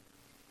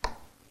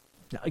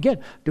 Now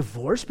again,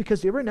 divorce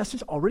because they were in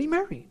essence already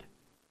married.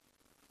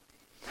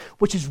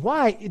 Which is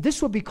why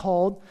this would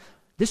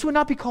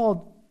not be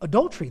called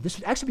adultery. This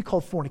would actually be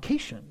called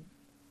fornication.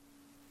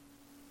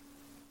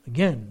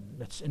 Again,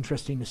 that's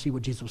interesting to see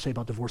what Jesus will say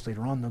about divorce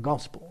later on in the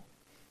gospel.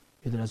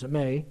 Be that as it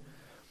may,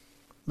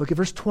 look at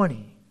verse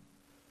 20.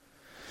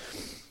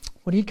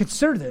 When he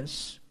considered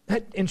this,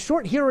 in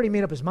short, he already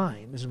made up his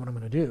mind. This is what I'm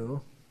going to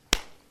do.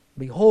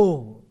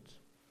 Behold,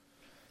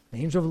 the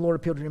angel of the Lord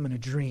appeared to him in a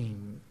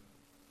dream.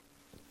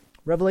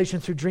 Revelation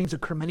through dreams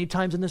occur many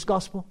times in this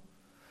gospel.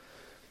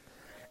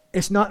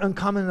 It's not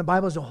uncommon in the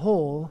Bible as a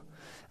whole.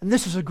 And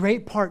this is a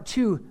great part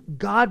too.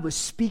 God was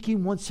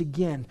speaking once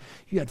again.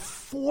 You had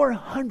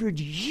 400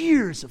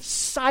 years of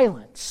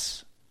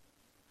silence.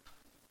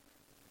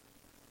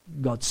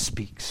 God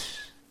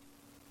speaks.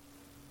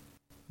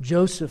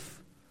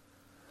 Joseph,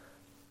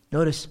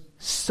 notice,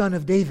 son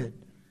of David,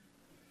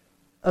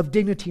 of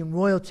dignity and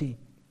royalty.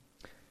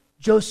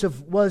 Joseph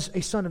was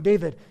a son of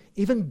David.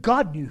 Even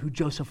God knew who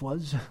Joseph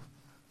was.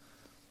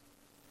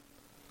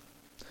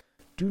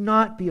 Do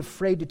not be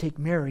afraid to take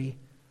Mary,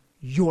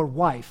 your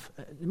wife.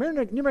 The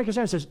New American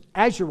Standard says,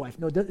 as your wife.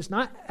 No, it's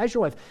not as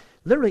your wife.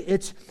 Literally,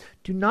 it's,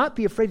 do not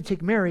be afraid to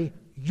take Mary,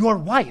 your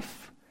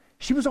wife.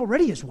 She was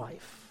already his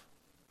wife.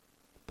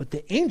 But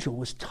the angel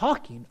was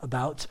talking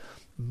about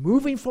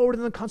moving forward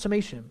in the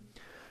consummation.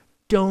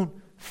 Don't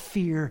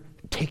fear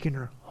taking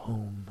her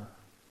home.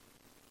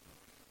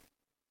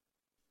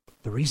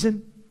 The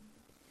reason?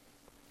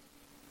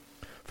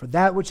 For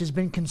that which has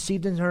been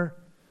conceived in her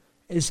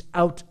is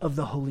out of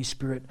the Holy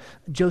Spirit.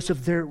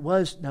 Joseph, there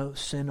was no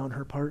sin on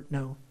her part.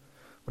 No.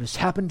 What has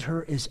happened to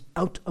her is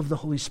out of the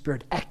Holy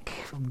Spirit. Ek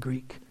from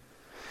Greek.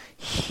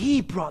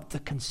 He brought the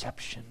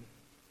conception.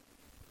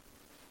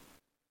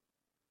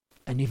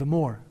 And even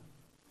more.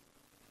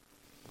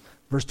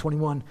 Verse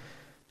 21,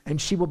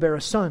 and she will bear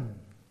a son.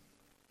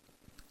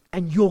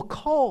 And you'll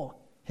call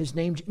his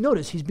name.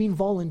 Notice, he's being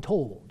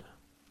voluntold.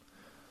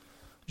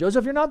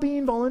 Joseph, you're not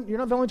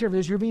volunteering for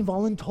this. You're being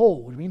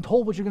voluntold. You're being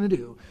told what you're going to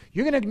do.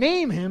 You're going to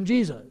name him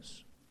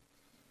Jesus.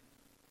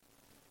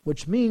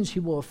 Which means he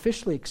will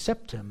officially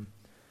accept him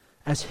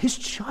as his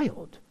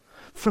child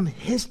from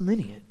his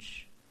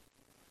lineage.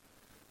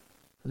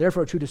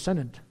 Therefore, a true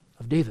descendant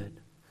of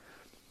David.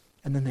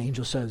 And then the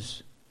angel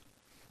says,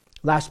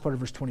 last part of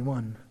verse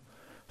 21,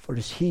 for it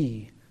is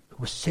he who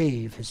will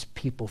save his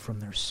people from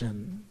their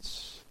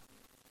sins.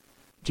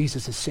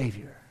 Jesus is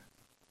Savior.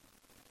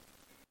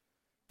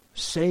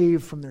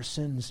 Saved from their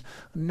sins.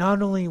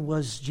 Not only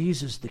was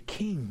Jesus the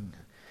King,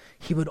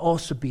 he would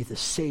also be the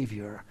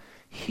Savior.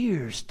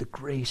 Here's the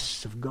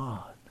grace of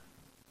God.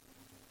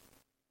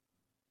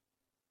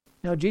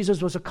 Now,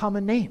 Jesus was a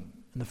common name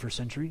in the first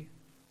century.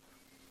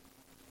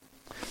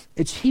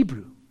 It's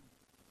Hebrew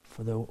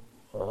for the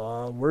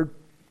word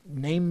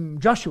name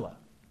Joshua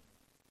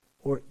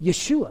or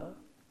Yeshua.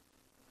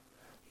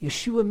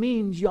 Yeshua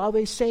means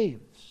Yahweh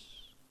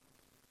saves.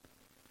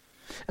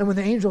 And when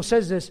the angel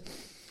says this,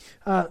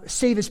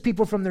 save his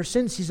people from their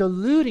sins, he's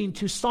alluding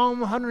to Psalm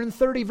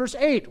 130 verse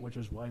 8, which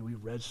is why we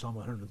read Psalm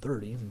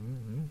 130.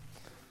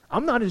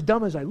 I'm not as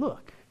dumb as I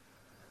look.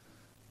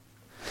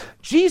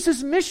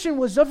 Jesus' mission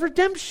was of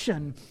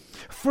redemption.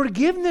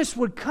 Forgiveness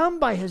would come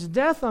by his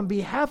death on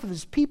behalf of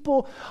his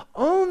people.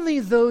 Only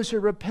those who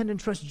repent and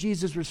trust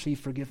Jesus receive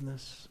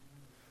forgiveness.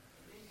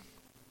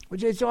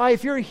 Which is why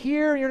if you're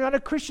here and you're not a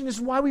Christian, this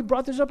is why we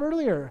brought this up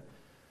earlier.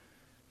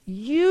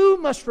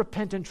 You must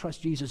repent and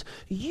trust Jesus.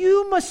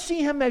 You must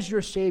see him as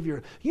your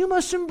Savior. You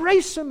must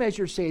embrace him as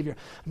your Savior.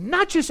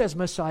 Not just as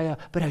Messiah,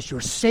 but as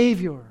your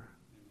Savior.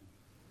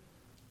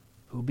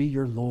 Who'll be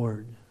your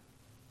Lord.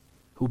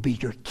 Who'll be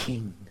your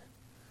King.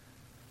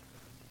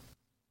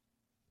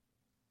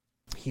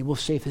 He will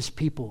save his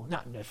people,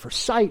 not for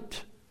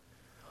sight,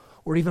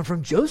 or even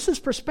from Joseph's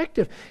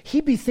perspective.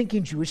 He'd be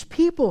thinking Jewish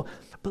people.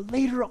 But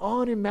later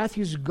on in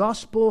Matthew's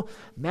gospel,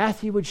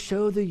 Matthew would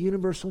show the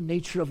universal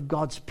nature of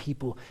God's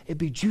people. It'd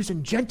be Jews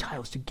and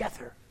Gentiles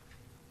together.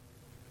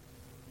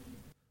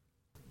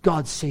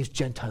 God saves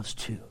Gentiles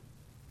too.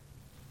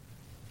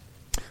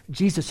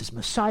 Jesus is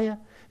Messiah.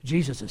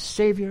 Jesus is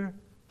Savior.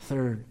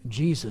 Third,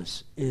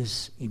 Jesus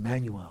is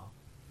Emmanuel.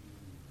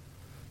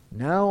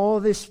 Now all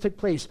this took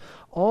place.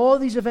 All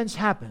these events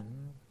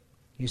happen,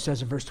 he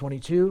says in verse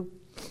 22,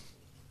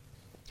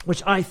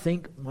 which I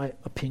think, my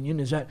opinion,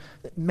 is that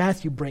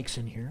Matthew breaks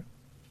in here.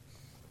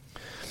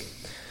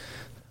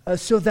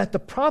 So that the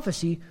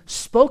prophecy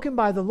spoken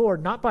by the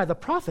Lord, not by the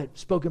prophet,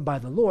 spoken by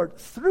the Lord,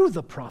 through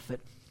the prophet,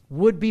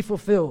 would be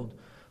fulfilled.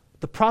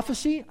 The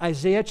prophecy,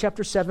 Isaiah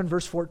chapter 7,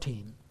 verse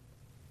 14.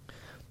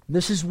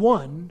 This is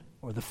one,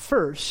 or the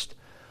first,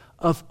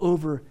 of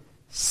over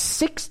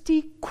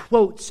 60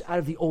 quotes out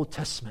of the Old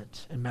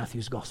Testament in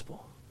Matthew's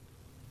gospel.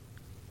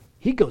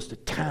 He goes to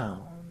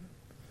town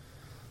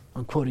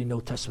on quoting the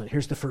Old Testament.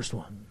 Here's the first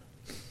one.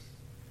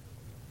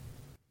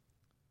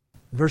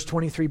 Verse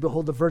 23,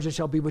 behold, the virgin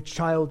shall be with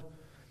child,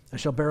 and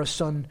shall bear a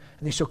son,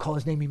 and they shall call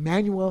his name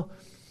Emmanuel,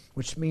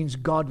 which means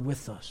God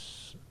with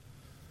us.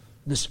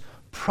 This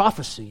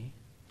prophecy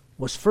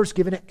was first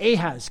given to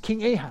Ahaz,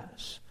 King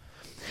Ahaz.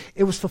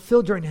 It was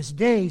fulfilled during his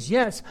days,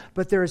 yes,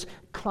 but there is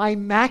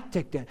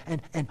climactic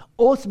and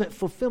ultimate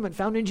fulfillment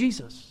found in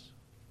Jesus.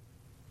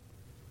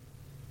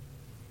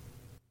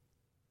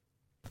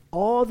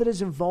 All that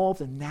is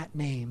involved in that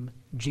name,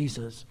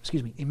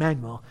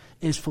 Emmanuel,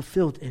 is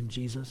fulfilled in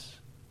Jesus,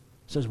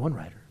 says one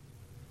writer.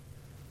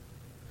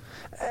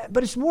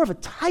 But it's more of a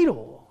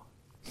title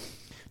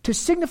to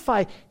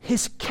signify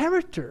his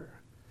character,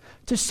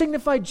 to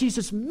signify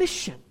Jesus'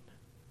 mission.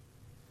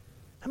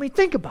 I mean,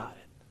 think about it.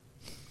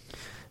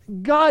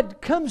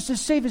 God comes to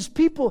save his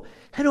people,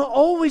 and he'll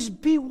always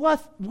be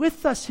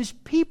with us, his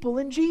people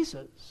in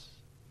Jesus.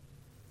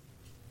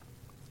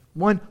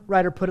 One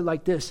writer put it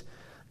like this: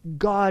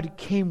 God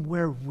came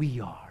where we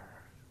are.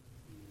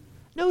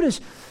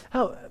 Notice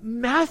how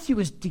Matthew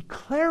is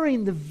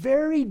declaring the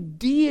very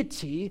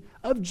deity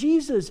of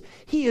Jesus.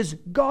 He is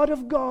God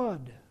of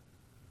God.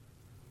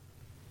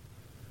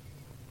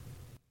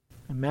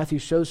 And Matthew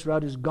shows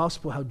throughout his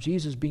gospel how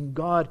Jesus, being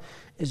God,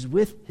 is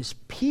with his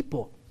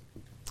people.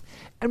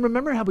 And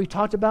remember how we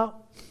talked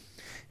about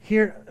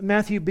here,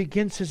 Matthew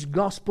begins his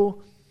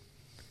gospel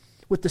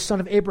with the son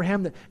of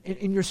Abraham, that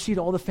in your seed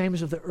all the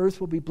families of the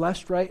earth will be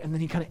blessed, right? And then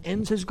he kind of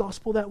ends his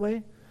gospel that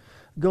way.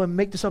 Go and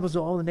make disciples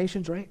of all the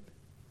nations, right?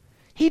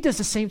 He does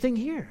the same thing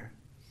here.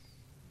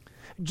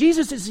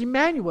 Jesus is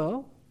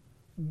Emmanuel,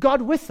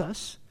 God with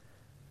us.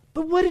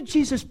 But what did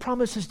Jesus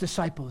promise his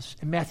disciples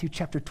in Matthew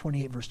chapter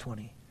 28, verse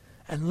 20?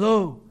 And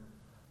lo,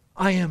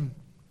 I am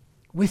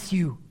with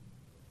you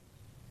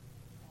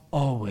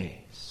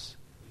always,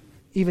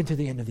 even to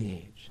the end of the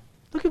age.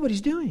 Look at what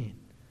he's doing.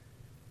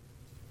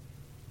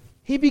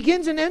 He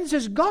begins and ends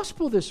his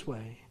gospel this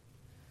way.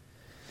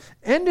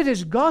 Ended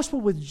his gospel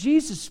with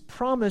Jesus'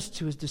 promise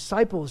to his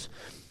disciples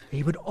that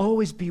he would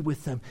always be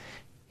with them.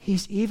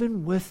 He's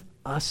even with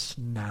us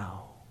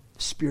now.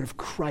 The Spirit of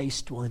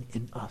Christ dwelling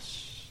in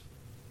us.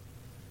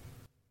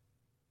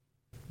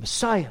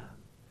 Messiah,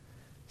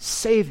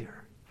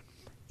 Savior,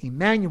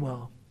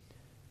 Emmanuel,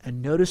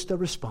 and notice the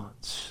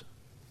response.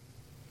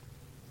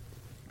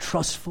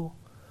 Trustful,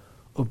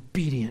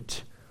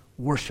 obedient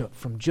worship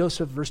from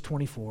Joseph, verse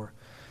 24.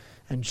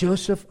 And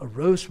Joseph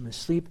arose from his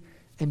sleep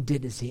and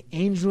did as the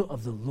angel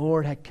of the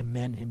Lord had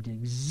commanded him, did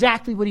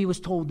exactly what he was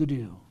told to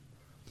do.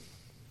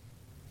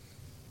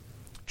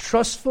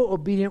 Trustful,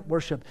 obedient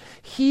worship.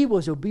 He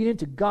was obedient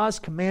to God's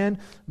command.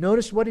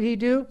 Notice, what did he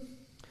do?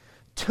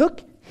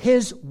 Took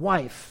his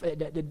wife.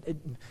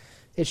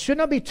 It should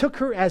not be took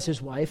her as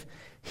his wife.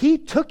 He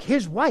took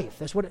his wife.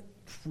 That's what it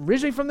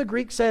originally from the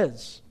Greek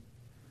says.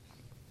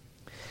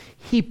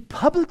 He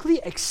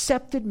publicly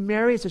accepted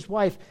Mary as his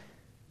wife.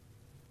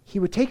 He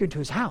would take her into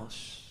his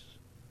house.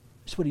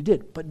 That's what he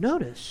did. But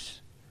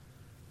notice,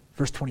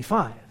 verse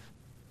 25.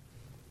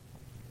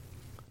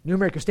 New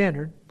American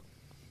Standard.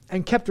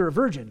 And kept her a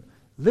virgin.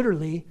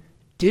 Literally,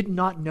 did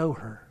not know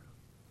her.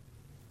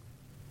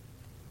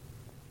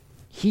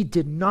 He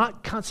did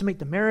not consummate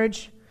the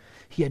marriage.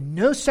 He had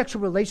no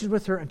sexual relations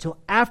with her until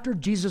after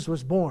Jesus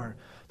was born.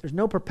 There's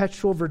no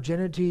perpetual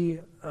virginity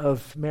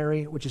of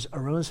Mary, which is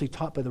erroneously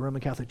taught by the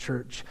Roman Catholic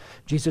Church.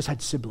 Jesus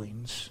had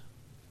siblings.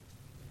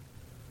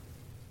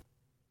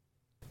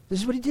 This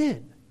is what he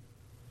did.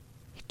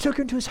 He took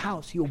her into his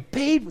house. He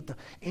obeyed what the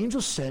angel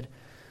said,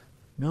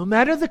 no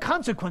matter the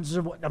consequences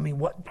of what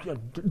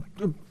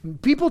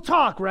people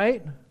talk,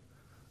 right?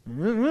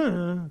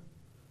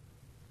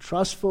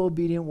 Trustful,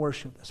 obedient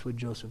worship. That's what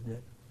Joseph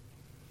did.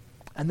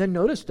 And then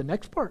notice the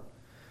next part.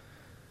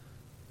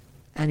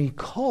 And he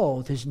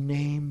called his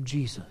name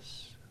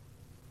Jesus.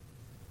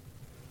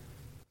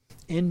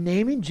 In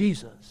naming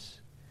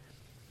Jesus,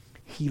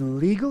 he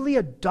legally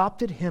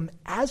adopted him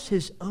as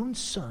his own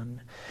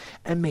son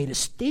and made a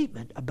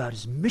statement about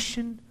his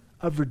mission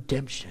of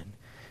redemption.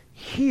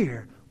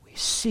 Here we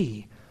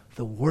see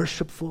the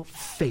worshipful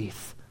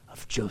faith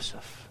of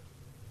Joseph.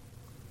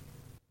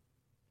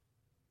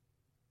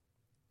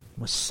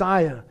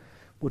 Messiah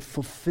would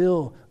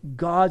fulfill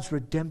God's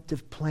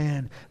redemptive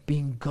plan,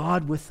 being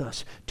God with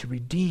us to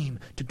redeem,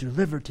 to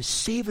deliver, to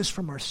save us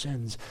from our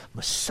sins.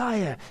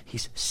 Messiah,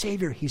 he's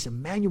Savior, he's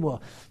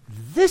Emmanuel.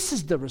 This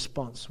is the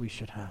response we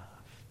should have.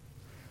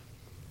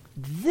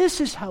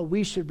 This is how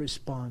we should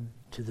respond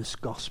to this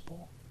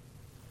gospel.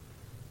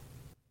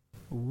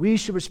 We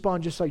should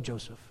respond just like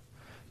Joseph.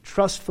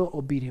 Trustful,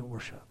 obedient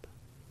worship.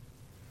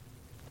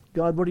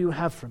 God, what do you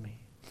have for me?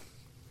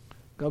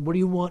 God, what do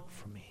you want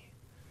from me?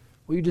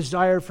 What do you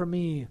desire for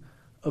me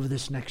of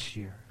this next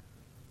year?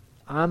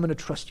 I'm going to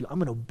trust you. I'm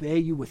going to obey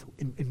you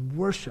in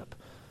worship.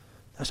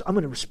 I'm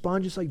going to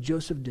respond just like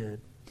Joseph did.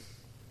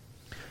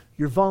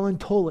 You're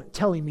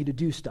telling me to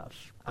do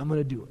stuff. I'm going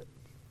to do it.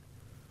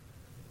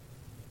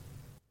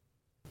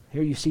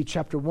 Here you see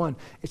chapter 1.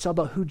 It's all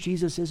about who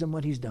Jesus is and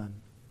what he's done.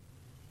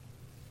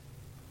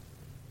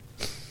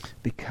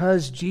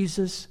 Because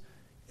Jesus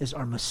is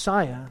our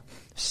Messiah,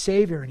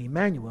 Savior, and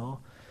Emmanuel,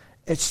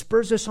 it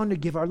spurs us on to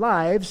give our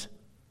lives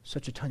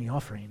such a tiny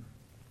offering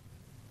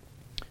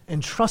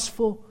and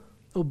trustful,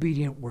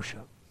 obedient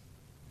worship.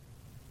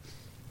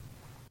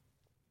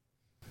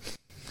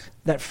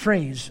 That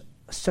phrase,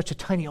 such a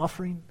tiny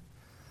offering,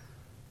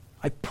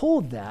 I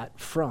pulled that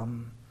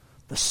from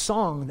the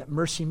song that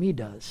Mercy Me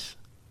does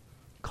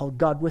called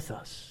God With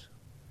Us.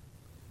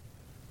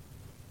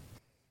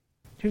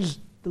 Here's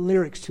the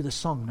lyrics to the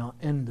song, and I'll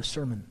end the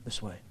sermon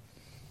this way.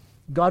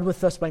 God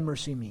With Us by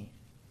Mercy Me.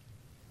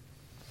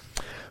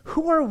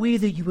 Who are we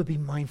that you would be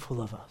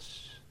mindful of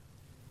us?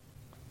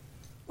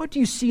 What do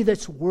you see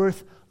that's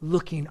worth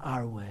looking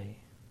our way?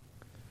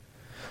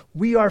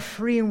 We are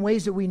free in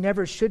ways that we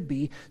never should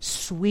be.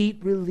 Sweet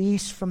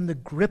release from the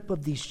grip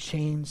of these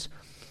chains.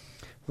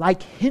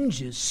 Like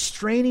hinges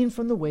straining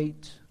from the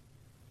weight,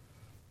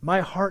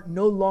 my heart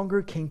no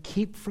longer can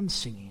keep from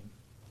singing.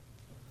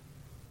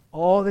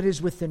 All that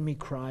is within me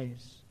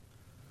cries,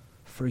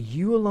 for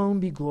you alone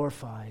be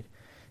glorified.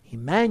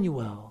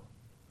 Emmanuel,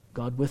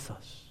 God with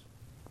us.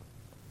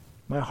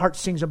 My heart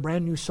sings a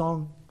brand new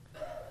song.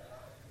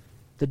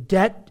 The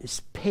debt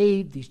is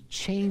paid. These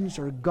chains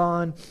are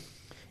gone.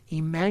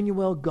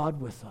 Emmanuel,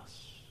 God with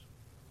us.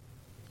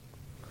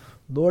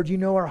 Lord, you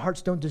know our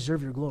hearts don't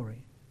deserve your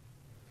glory.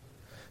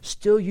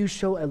 Still you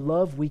show a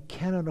love we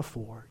cannot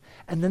afford.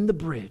 And then the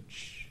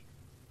bridge.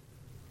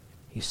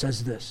 He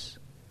says this.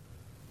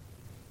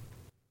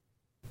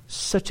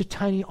 Such a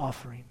tiny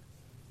offering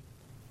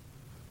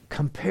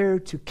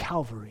compared to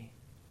Calvary.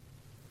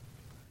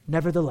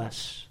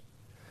 Nevertheless,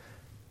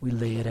 we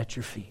lay it at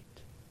your feet.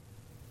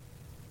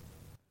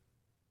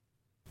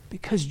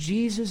 Because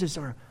Jesus is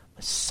our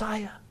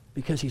Messiah,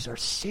 because he's our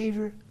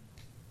Savior,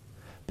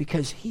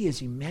 because he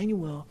is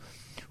Emmanuel,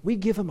 we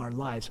give him our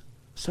lives,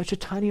 such a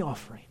tiny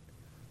offering.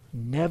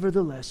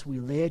 Nevertheless, we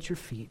lay at your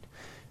feet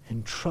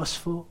in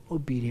trustful,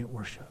 obedient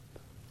worship.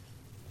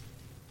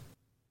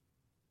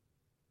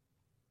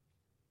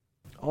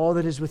 All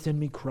that is within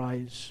me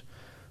cries,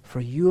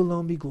 for you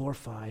alone be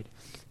glorified.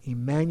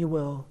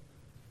 Emmanuel,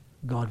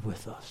 God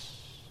with us.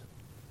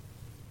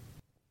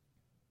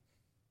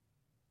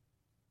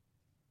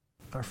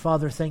 Our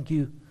Father, thank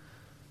you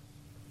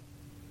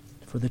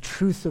for the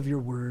truth of your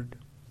word.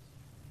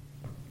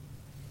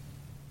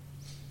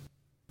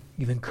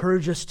 You've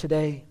encouraged us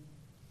today.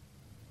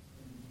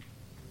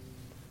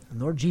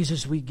 And Lord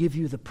Jesus, we give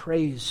you the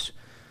praise,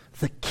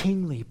 the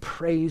kingly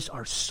praise,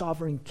 our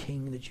sovereign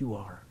King that you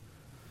are.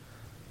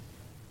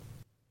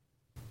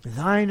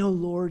 Thine, O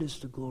Lord, is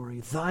the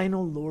glory. Thine,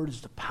 O Lord,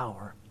 is the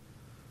power.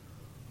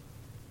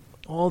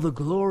 All the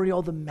glory,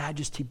 all the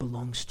majesty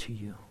belongs to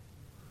you.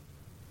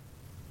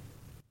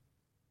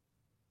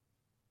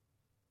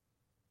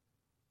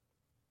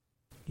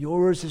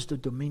 Yours is the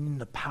dominion,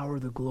 the power,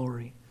 the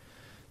glory.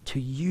 To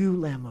you,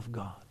 Lamb of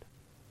God.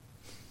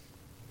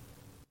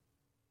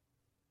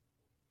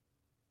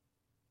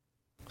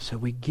 So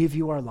we give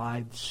you our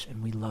lives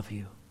and we love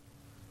you.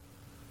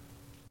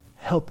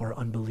 Help our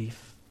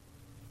unbelief.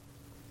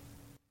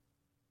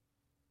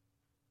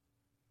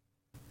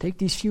 Take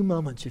these few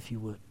moments, if you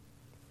would.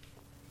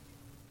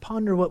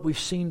 Ponder what we've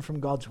seen from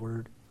God's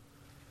word.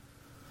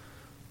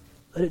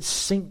 Let it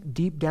sink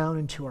deep down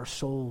into our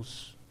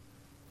souls.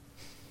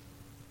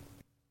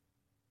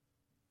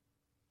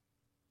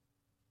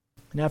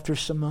 And after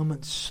some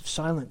moments of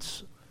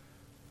silence,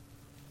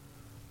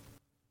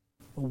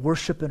 we'll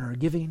worship in our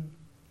giving.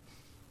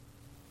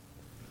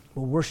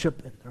 We'll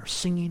worship in our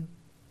singing.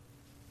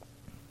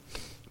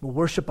 We'll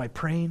worship by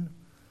praying.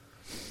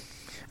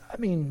 I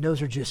mean,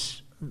 those are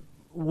just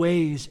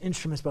ways,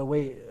 instruments by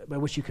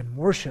which you can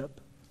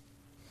worship.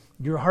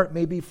 Your heart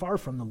may be far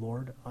from the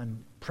Lord.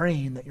 I'm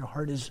praying that your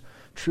heart is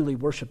truly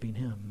worshiping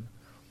him.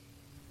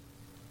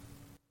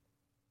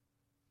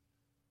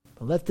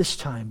 But let this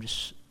time,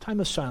 just time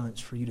of silence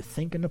for you to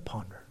think and to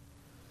ponder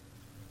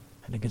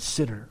and to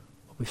consider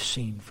what we've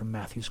seen from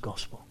Matthew's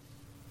gospel.